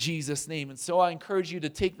in Jesus' name. And so I encourage you to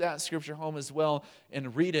take that scripture home as well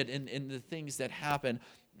and read it in the things that happen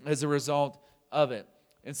as a result of it.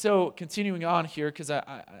 And so continuing on here, because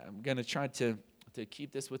I'm going to try to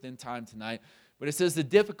keep this within time tonight, but it says the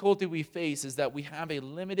difficulty we face is that we have a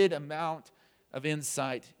limited amount of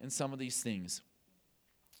insight in some of these things.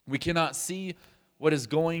 We cannot see what is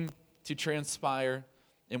going to transpire,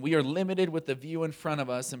 and we are limited with the view in front of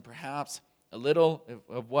us and perhaps a little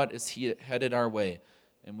of what is headed our way.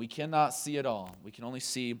 And we cannot see it all. We can only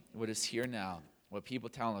see what is here now, what people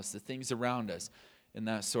tell us, the things around us, and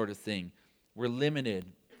that sort of thing. We're limited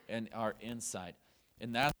in our insight.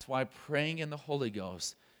 And that's why praying in the Holy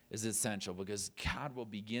Ghost is essential, because God will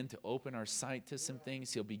begin to open our sight to some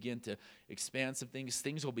things. He'll begin to expand some things.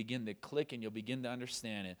 Things will begin to click, and you'll begin to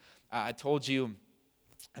understand it. I told you,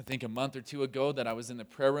 I think a month or two ago, that I was in the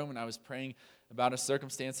prayer room and I was praying about a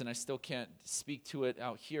circumstance, and I still can't speak to it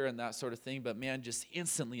out here and that sort of thing, but man, just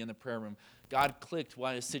instantly in the prayer room, God clicked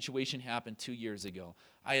why a situation happened 2 years ago.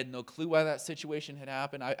 I had no clue why that situation had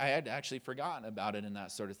happened. I had actually forgotten about it and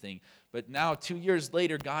that sort of thing. But now, 2 years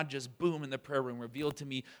later, God just, boom, in the prayer room revealed to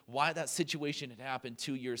me why that situation had happened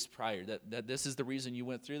 2 years prior, that this is the reason you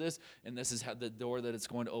went through this, and this is the door that it's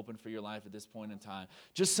going to open for your life at this point in time.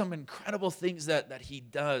 Just some incredible things that he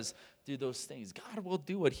does through those things. God will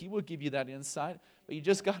do it. He will give you that insight, but you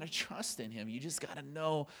just got to trust in him. You just got to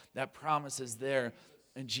know that promise is there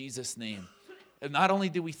in Jesus' name. And not only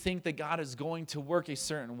do we think that God is going to work a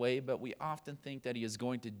certain way, but we often think that he is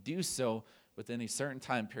going to do so within a certain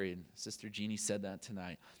time period. Sister Jeannie said that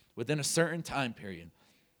tonight. Within a certain time period.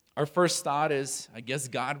 Our first thought is, I guess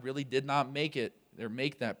God really did not make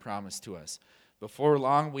that promise to us. Before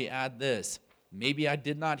long, we add this: maybe I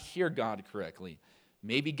did not hear God correctly.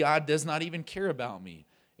 Maybe God does not even care about me.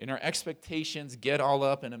 And our expectations get all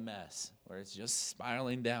up in a mess, where it's just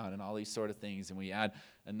spiraling down and all these sort of things. And we add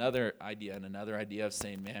another idea of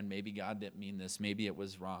saying, man, maybe God didn't mean this. Maybe it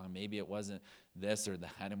was wrong. Maybe it wasn't this or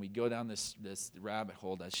that. And we go down this rabbit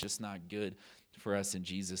hole that's just not good for us in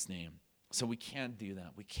Jesus' name. So we can't do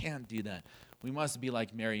that. We can't do that. We must be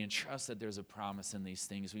like Mary and trust that there's a promise in these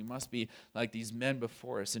things. We must be like these men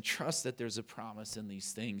before us and trust that there's a promise in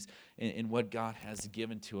these things, in what God has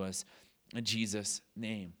given to us in Jesus'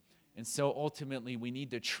 name. And so ultimately, we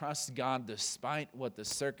need to trust God despite what the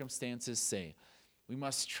circumstances say. We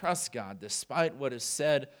must trust God despite what is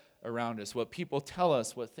said around us, what people tell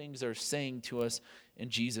us, what things are saying to us in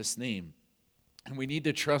Jesus' name. And we need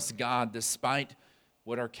to trust God despite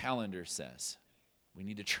what our calendar says. We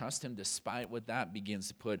need to trust him despite what that begins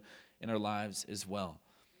to put in our lives as well.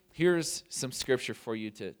 Here's some scripture for you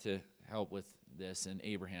to help with this in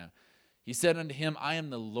Abraham. He said unto him, I am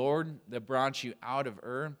the Lord that brought you out of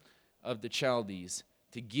Ur of the Chaldees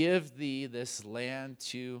to give thee this land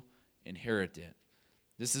to inherit it.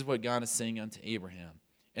 This is what God is saying unto Abraham.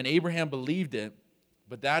 And Abraham believed it,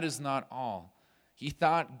 but that is not all. He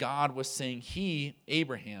thought God was saying he,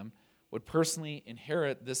 Abraham, would personally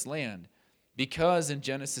inherit this land, because in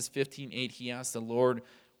Genesis 15:8 he asked the Lord,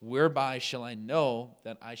 whereby shall I know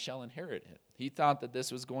that I shall inherit it? He thought that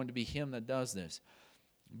this was going to be him that does this.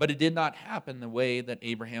 But it did not happen the way that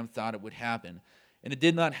Abraham thought it would happen. And it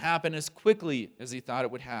did not happen as quickly as he thought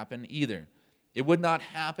it would happen either. It would not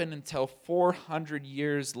happen until 400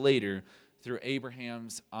 years later through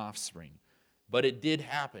Abraham's offspring. But it did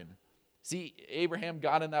happen. See, Abraham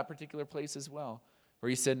got in that particular place as well, where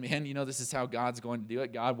he said, man, this is how God's going to do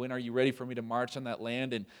it. God, when are you ready for me to march on that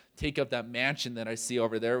land and take up that mansion that I see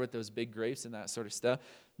over there with those big grapes and that sort of stuff?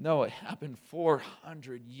 No, it happened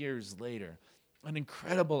 400 years later. An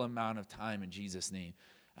incredible amount of time in Jesus' name.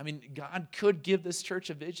 I mean, God could give this church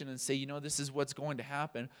a vision and say, this is what's going to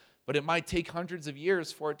happen, but it might take hundreds of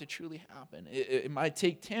years for it to truly happen. It might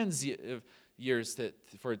take tens of years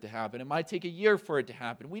for it to happen. It might take a year for it to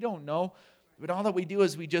happen. We don't know. But all that we do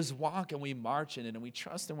is we just walk and we march in it, and we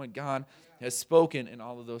trust in what God has spoken and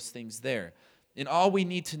all of those things there. And all we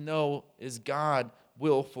need to know is God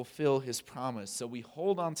will fulfill his promise. So we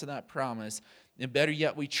hold on to that promise, and better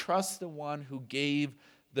yet, we trust the one who gave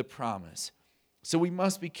the promise. So we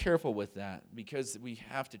must be careful with that, because we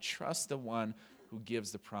have to trust the one who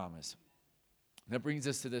gives the promise. That brings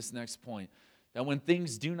us to this next point, that when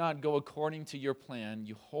things do not go according to your plan,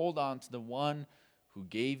 you hold on to the one who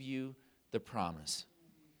gave you the promise.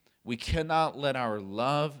 We cannot let our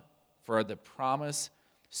love for the promise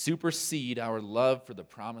supersede our love for the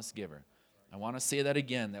promise giver. I want to say that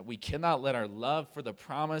again, that we cannot let our love for the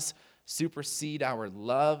promise supersede our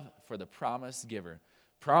love for the promise giver.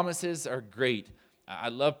 Promises are great. I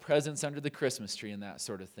love presents under the Christmas tree and that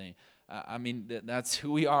sort of thing. That's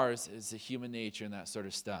who we are as a human nature and that sort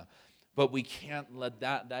of stuff. But we can't let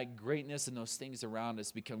that greatness and those things around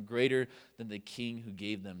us become greater than the King who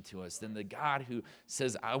gave them to us, than the God who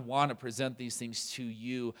says, I want to present these things to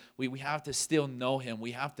you. We have to still know him.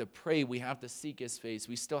 We have to pray. We have to seek his face.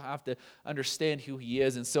 We still have to understand who he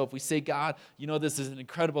is. And so if we say, God, this is an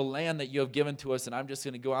incredible land that you have given to us, and I'm just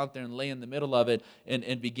going to go out there and lay in the middle of it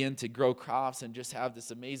and begin to grow crops and just have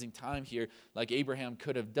this amazing time here, like Abraham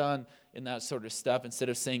could have done in that sort of stuff, instead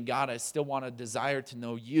of saying, God, I still want a desire to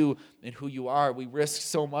know you and who you are, we risk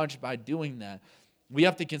so much by doing that. We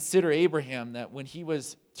have to consider Abraham, that when he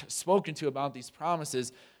was spoken to about these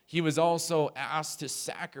promises, he was also asked to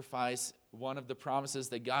sacrifice one of the promises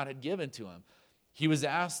that God had given to him. He was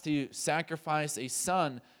asked to sacrifice a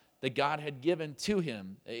son that God had given to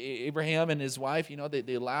him. Abraham and his wife,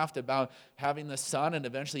 they laughed about having the son, and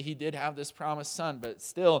eventually he did have this promised son. But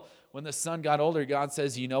still, when the son got older, God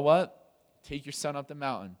says, you know what? Take your son up the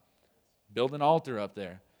mountain. Build an altar up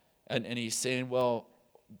there. And he's saying, well,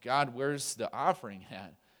 God, where's the offering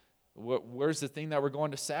at? Where's the thing that we're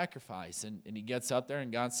going to sacrifice? And he gets up there,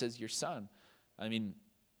 and God says, your son.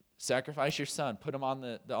 Sacrifice your son. Put him on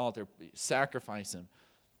the altar. Sacrifice him.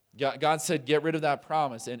 God said, get rid of that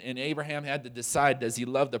promise. And Abraham had to decide, does he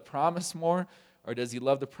love the promise more, or does he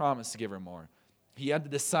love the promise giver more? He had to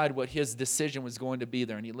decide what his decision was going to be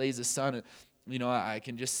there. And he lays his son, I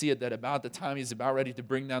can just see it, that about the time he's about ready to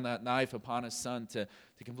bring down that knife upon his son to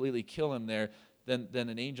completely kill him there, then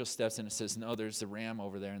an angel steps in and says, no, there's the ram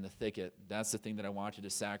over there in the thicket. That's the thing that I want you to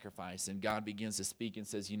sacrifice. And God begins to speak and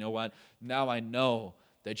says, you know what? Now I know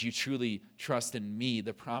that you truly trust in me,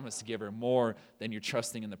 the promise giver, more than you're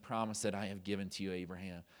trusting in the promise that I have given to you,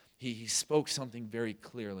 Abraham. He spoke something very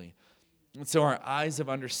clearly. And so our eyes of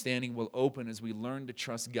understanding will open as we learn to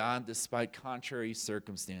trust God despite contrary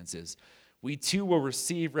circumstances. We too will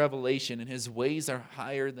receive revelation, and his ways are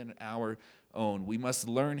higher than our own. We must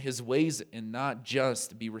learn his ways and not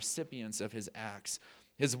just be recipients of his acts.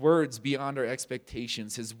 His words beyond our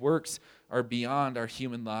expectations. His works are beyond our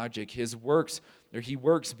human logic. He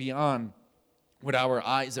works beyond what our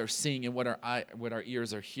eyes are seeing and what our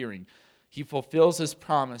ears are hearing. He fulfills his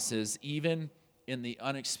promises even in the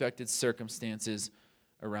unexpected circumstances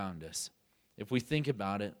around us. If we think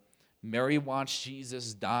about it, Mary watched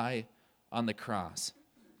Jesus die on the cross,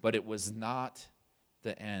 but it was not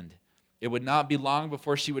the end. It would not be long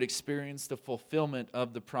before she would experience the fulfillment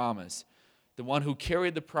of the promise. The one who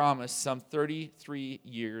carried the promise some 33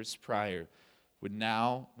 years prior would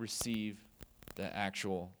now receive the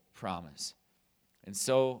actual promise. And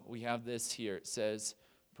so we have this here. It says,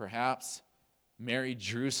 perhaps Mary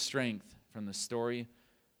drew strength from the story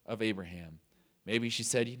of Abraham. Maybe she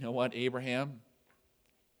said, you know what, Abraham,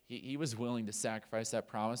 he was willing to sacrifice that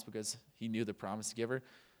promise because he knew the promise giver.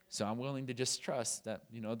 So I'm willing to just trust that,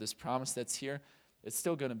 this promise that's here, it's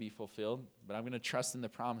still going to be fulfilled, but I'm going to trust in the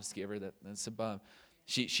promise giver that's above.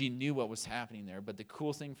 She knew what was happening there. But the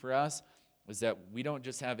cool thing for us is that we don't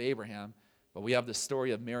just have Abraham, but we have the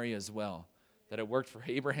story of Mary as well. That it worked for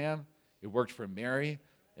Abraham, it worked for Mary,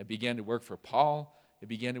 it began to work for Paul, it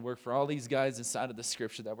began to work for all these guys inside of the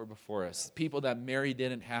scripture that were before us. People that Mary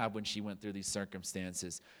didn't have when she went through these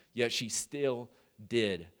circumstances, yet she still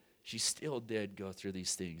did. She still did go through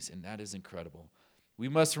these things, and that is incredible. We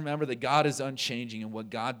must remember that God is unchanging, and what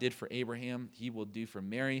God did for Abraham, he will do for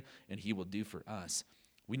Mary, and he will do for us.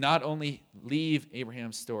 We not only leave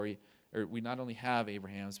Abraham's story, or we not only have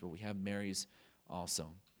Abraham's, but we have Mary's also.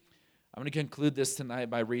 I'm going to conclude this tonight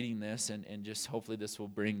by reading this, and just hopefully this will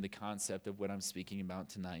bring the concept of what I'm speaking about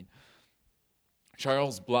tonight.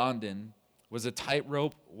 Charles Blondin was a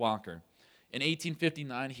tightrope walker. In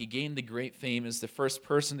 1859, he gained the great fame as the first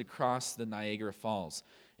person to cross the Niagara Falls.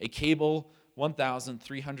 A cable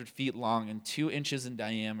 1,300 feet long and 2 inches in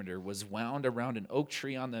diameter was wound around an oak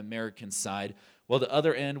tree on the American side, while the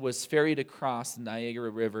other end was ferried across the Niagara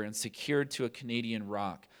River and secured to a Canadian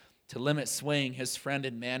rock. To limit swaying, his friend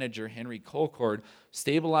and manager, Henry Colcord,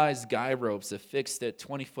 stabilized guy ropes affixed at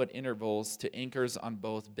 20-foot intervals to anchors on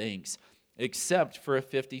both banks, except for a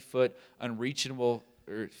 50 unreachable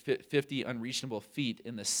feet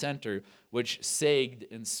in the center, which sagged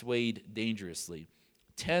and swayed dangerously.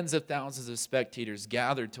 Tens of thousands of spectators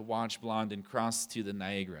gathered to watch Blondin cross to the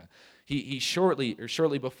Niagara. He shortly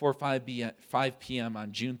before 5 p.m.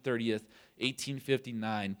 on June 30th,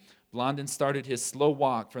 1859, Blondin started his slow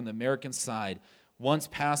walk from the American side. Once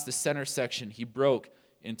past the center section, he broke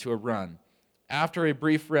into a run. After a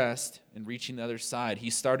brief rest and reaching the other side, he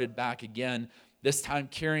started back again, this time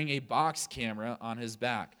carrying a box camera on his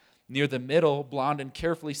back. Near the middle, Blondin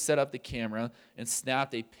carefully set up the camera and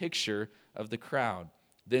snapped a picture of the crowd.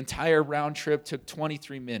 The entire round trip took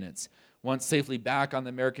 23 minutes. Once safely back on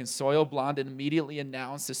the American soil, Blondin immediately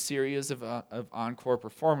announced a series of encore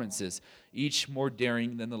performances, each more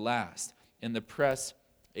daring than the last, and the press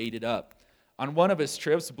ate it up. On one of his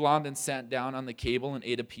trips, Blondin sat down on the cable and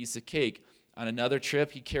ate a piece of cake. On another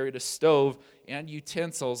trip, he carried a stove and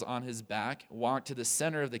utensils on his back, walked to the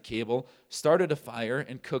center of the cable, started a fire,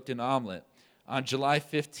 and cooked an omelet. On July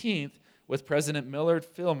 15th, with President Millard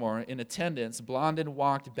Fillmore in attendance, Blondin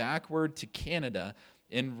walked backward to Canada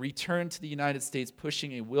and returned to the United States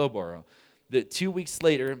pushing a wheelbarrow. 2 weeks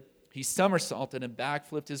later, he somersaulted and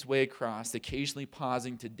backflipped his way across, occasionally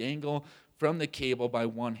pausing to dangle from the cable by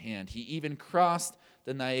one hand. He even crossed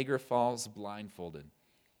the Niagara Falls blindfolded.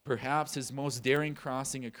 Perhaps his most daring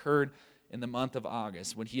crossing occurred in the month of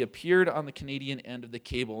August, when he appeared on the Canadian end of the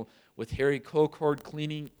cable with Harry Colcord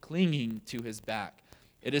clinging to his back.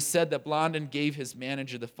 It is said that Blondin gave his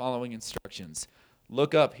manager the following instructions.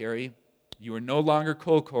 Look up, Harry. You are no longer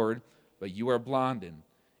Colcord, but you are Blondin.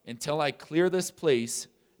 Until I clear this place,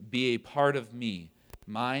 be a part of me,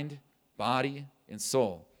 mind, body, and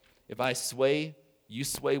soul. If I sway, you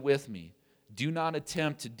sway with me. Do not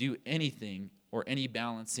attempt to do anything or any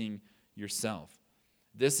balancing yourself.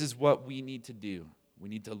 This is what we need to do. We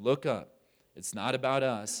need to look up. It's not about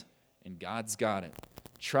us, and God's got it.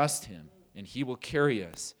 Trust him, and he will carry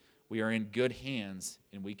us. We are in good hands,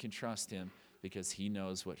 and we can trust him because he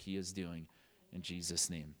knows what he is doing. In Jesus'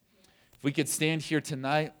 name. If we could stand here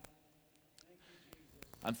tonight,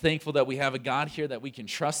 I'm thankful that we have a God here that we can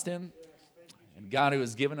trust in, and God who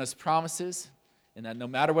has given us promises, and that no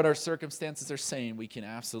matter what our circumstances are saying, we can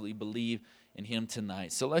absolutely believe in him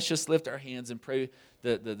tonight. So let's just lift our hands and pray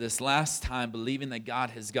this last time, believing that God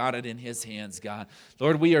has got it in his hands, God.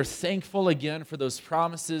 Lord, we are thankful again for those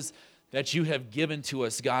promises that you have given to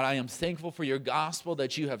us, God. I am thankful for your gospel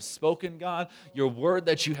that you have spoken, God, your word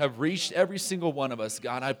that you have reached every single one of us,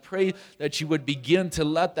 God. I pray that you would begin to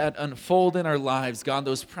let that unfold in our lives, God,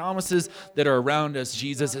 those promises that are around us,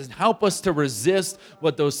 Jesus, and help us to resist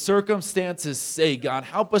what those circumstances say, God.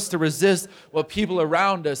 Help us to resist what people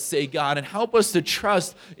around us say, God, and help us to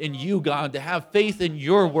trust in you, God, to have faith in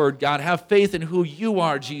your word, God, have faith in who you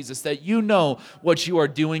are, Jesus, that you know what you are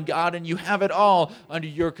doing, God, and you have it all under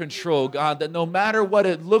your control, God, that no matter what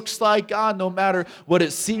it looks like, God, no matter what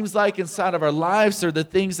it seems like inside of our lives or the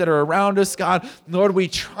things that are around us, God, Lord, we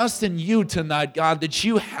trust in you tonight, God, that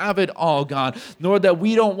you have it all, God. Lord, that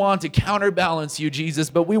we don't want to counterbalance you, Jesus,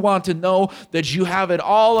 but we want to know that you have it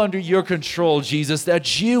all under your control, Jesus,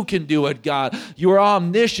 that you can do it, God. You are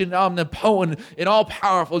omniscient, omnipotent, and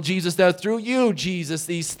all-powerful, Jesus, that through you, Jesus,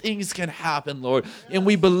 these things can happen, Lord. And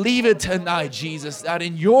we believe it tonight, Jesus, that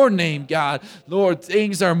in your name, God, Lord,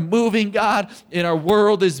 things are moving, God, and our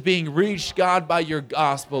world is being reached, God, by your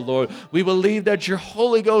gospel, Lord. We believe that your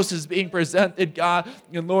Holy Ghost is being presented, God,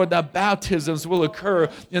 and Lord, that baptisms will occur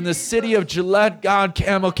in the city of Gillette, God,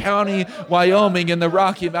 Campbell County, Wyoming, in the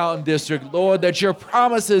Rocky Mountain District, Lord, that your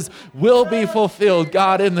promises will be fulfilled,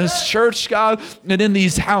 God, in this church, God, and in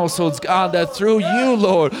these households, God, that through you,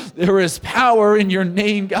 Lord, there is power in your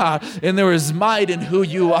name, God, and there is might in who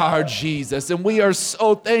you are, Jesus. And we are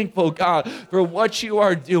so thankful, God, for what you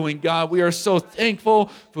are doing, God. We are so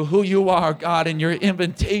thankful for who you are, God, and your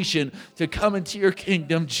invitation to come into your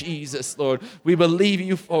kingdom, Jesus, Lord. We believe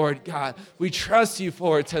you for it, God. We trust you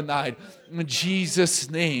for it tonight. In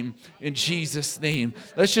Jesus' name, in Jesus' name.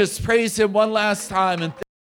 Let's just praise him one last time and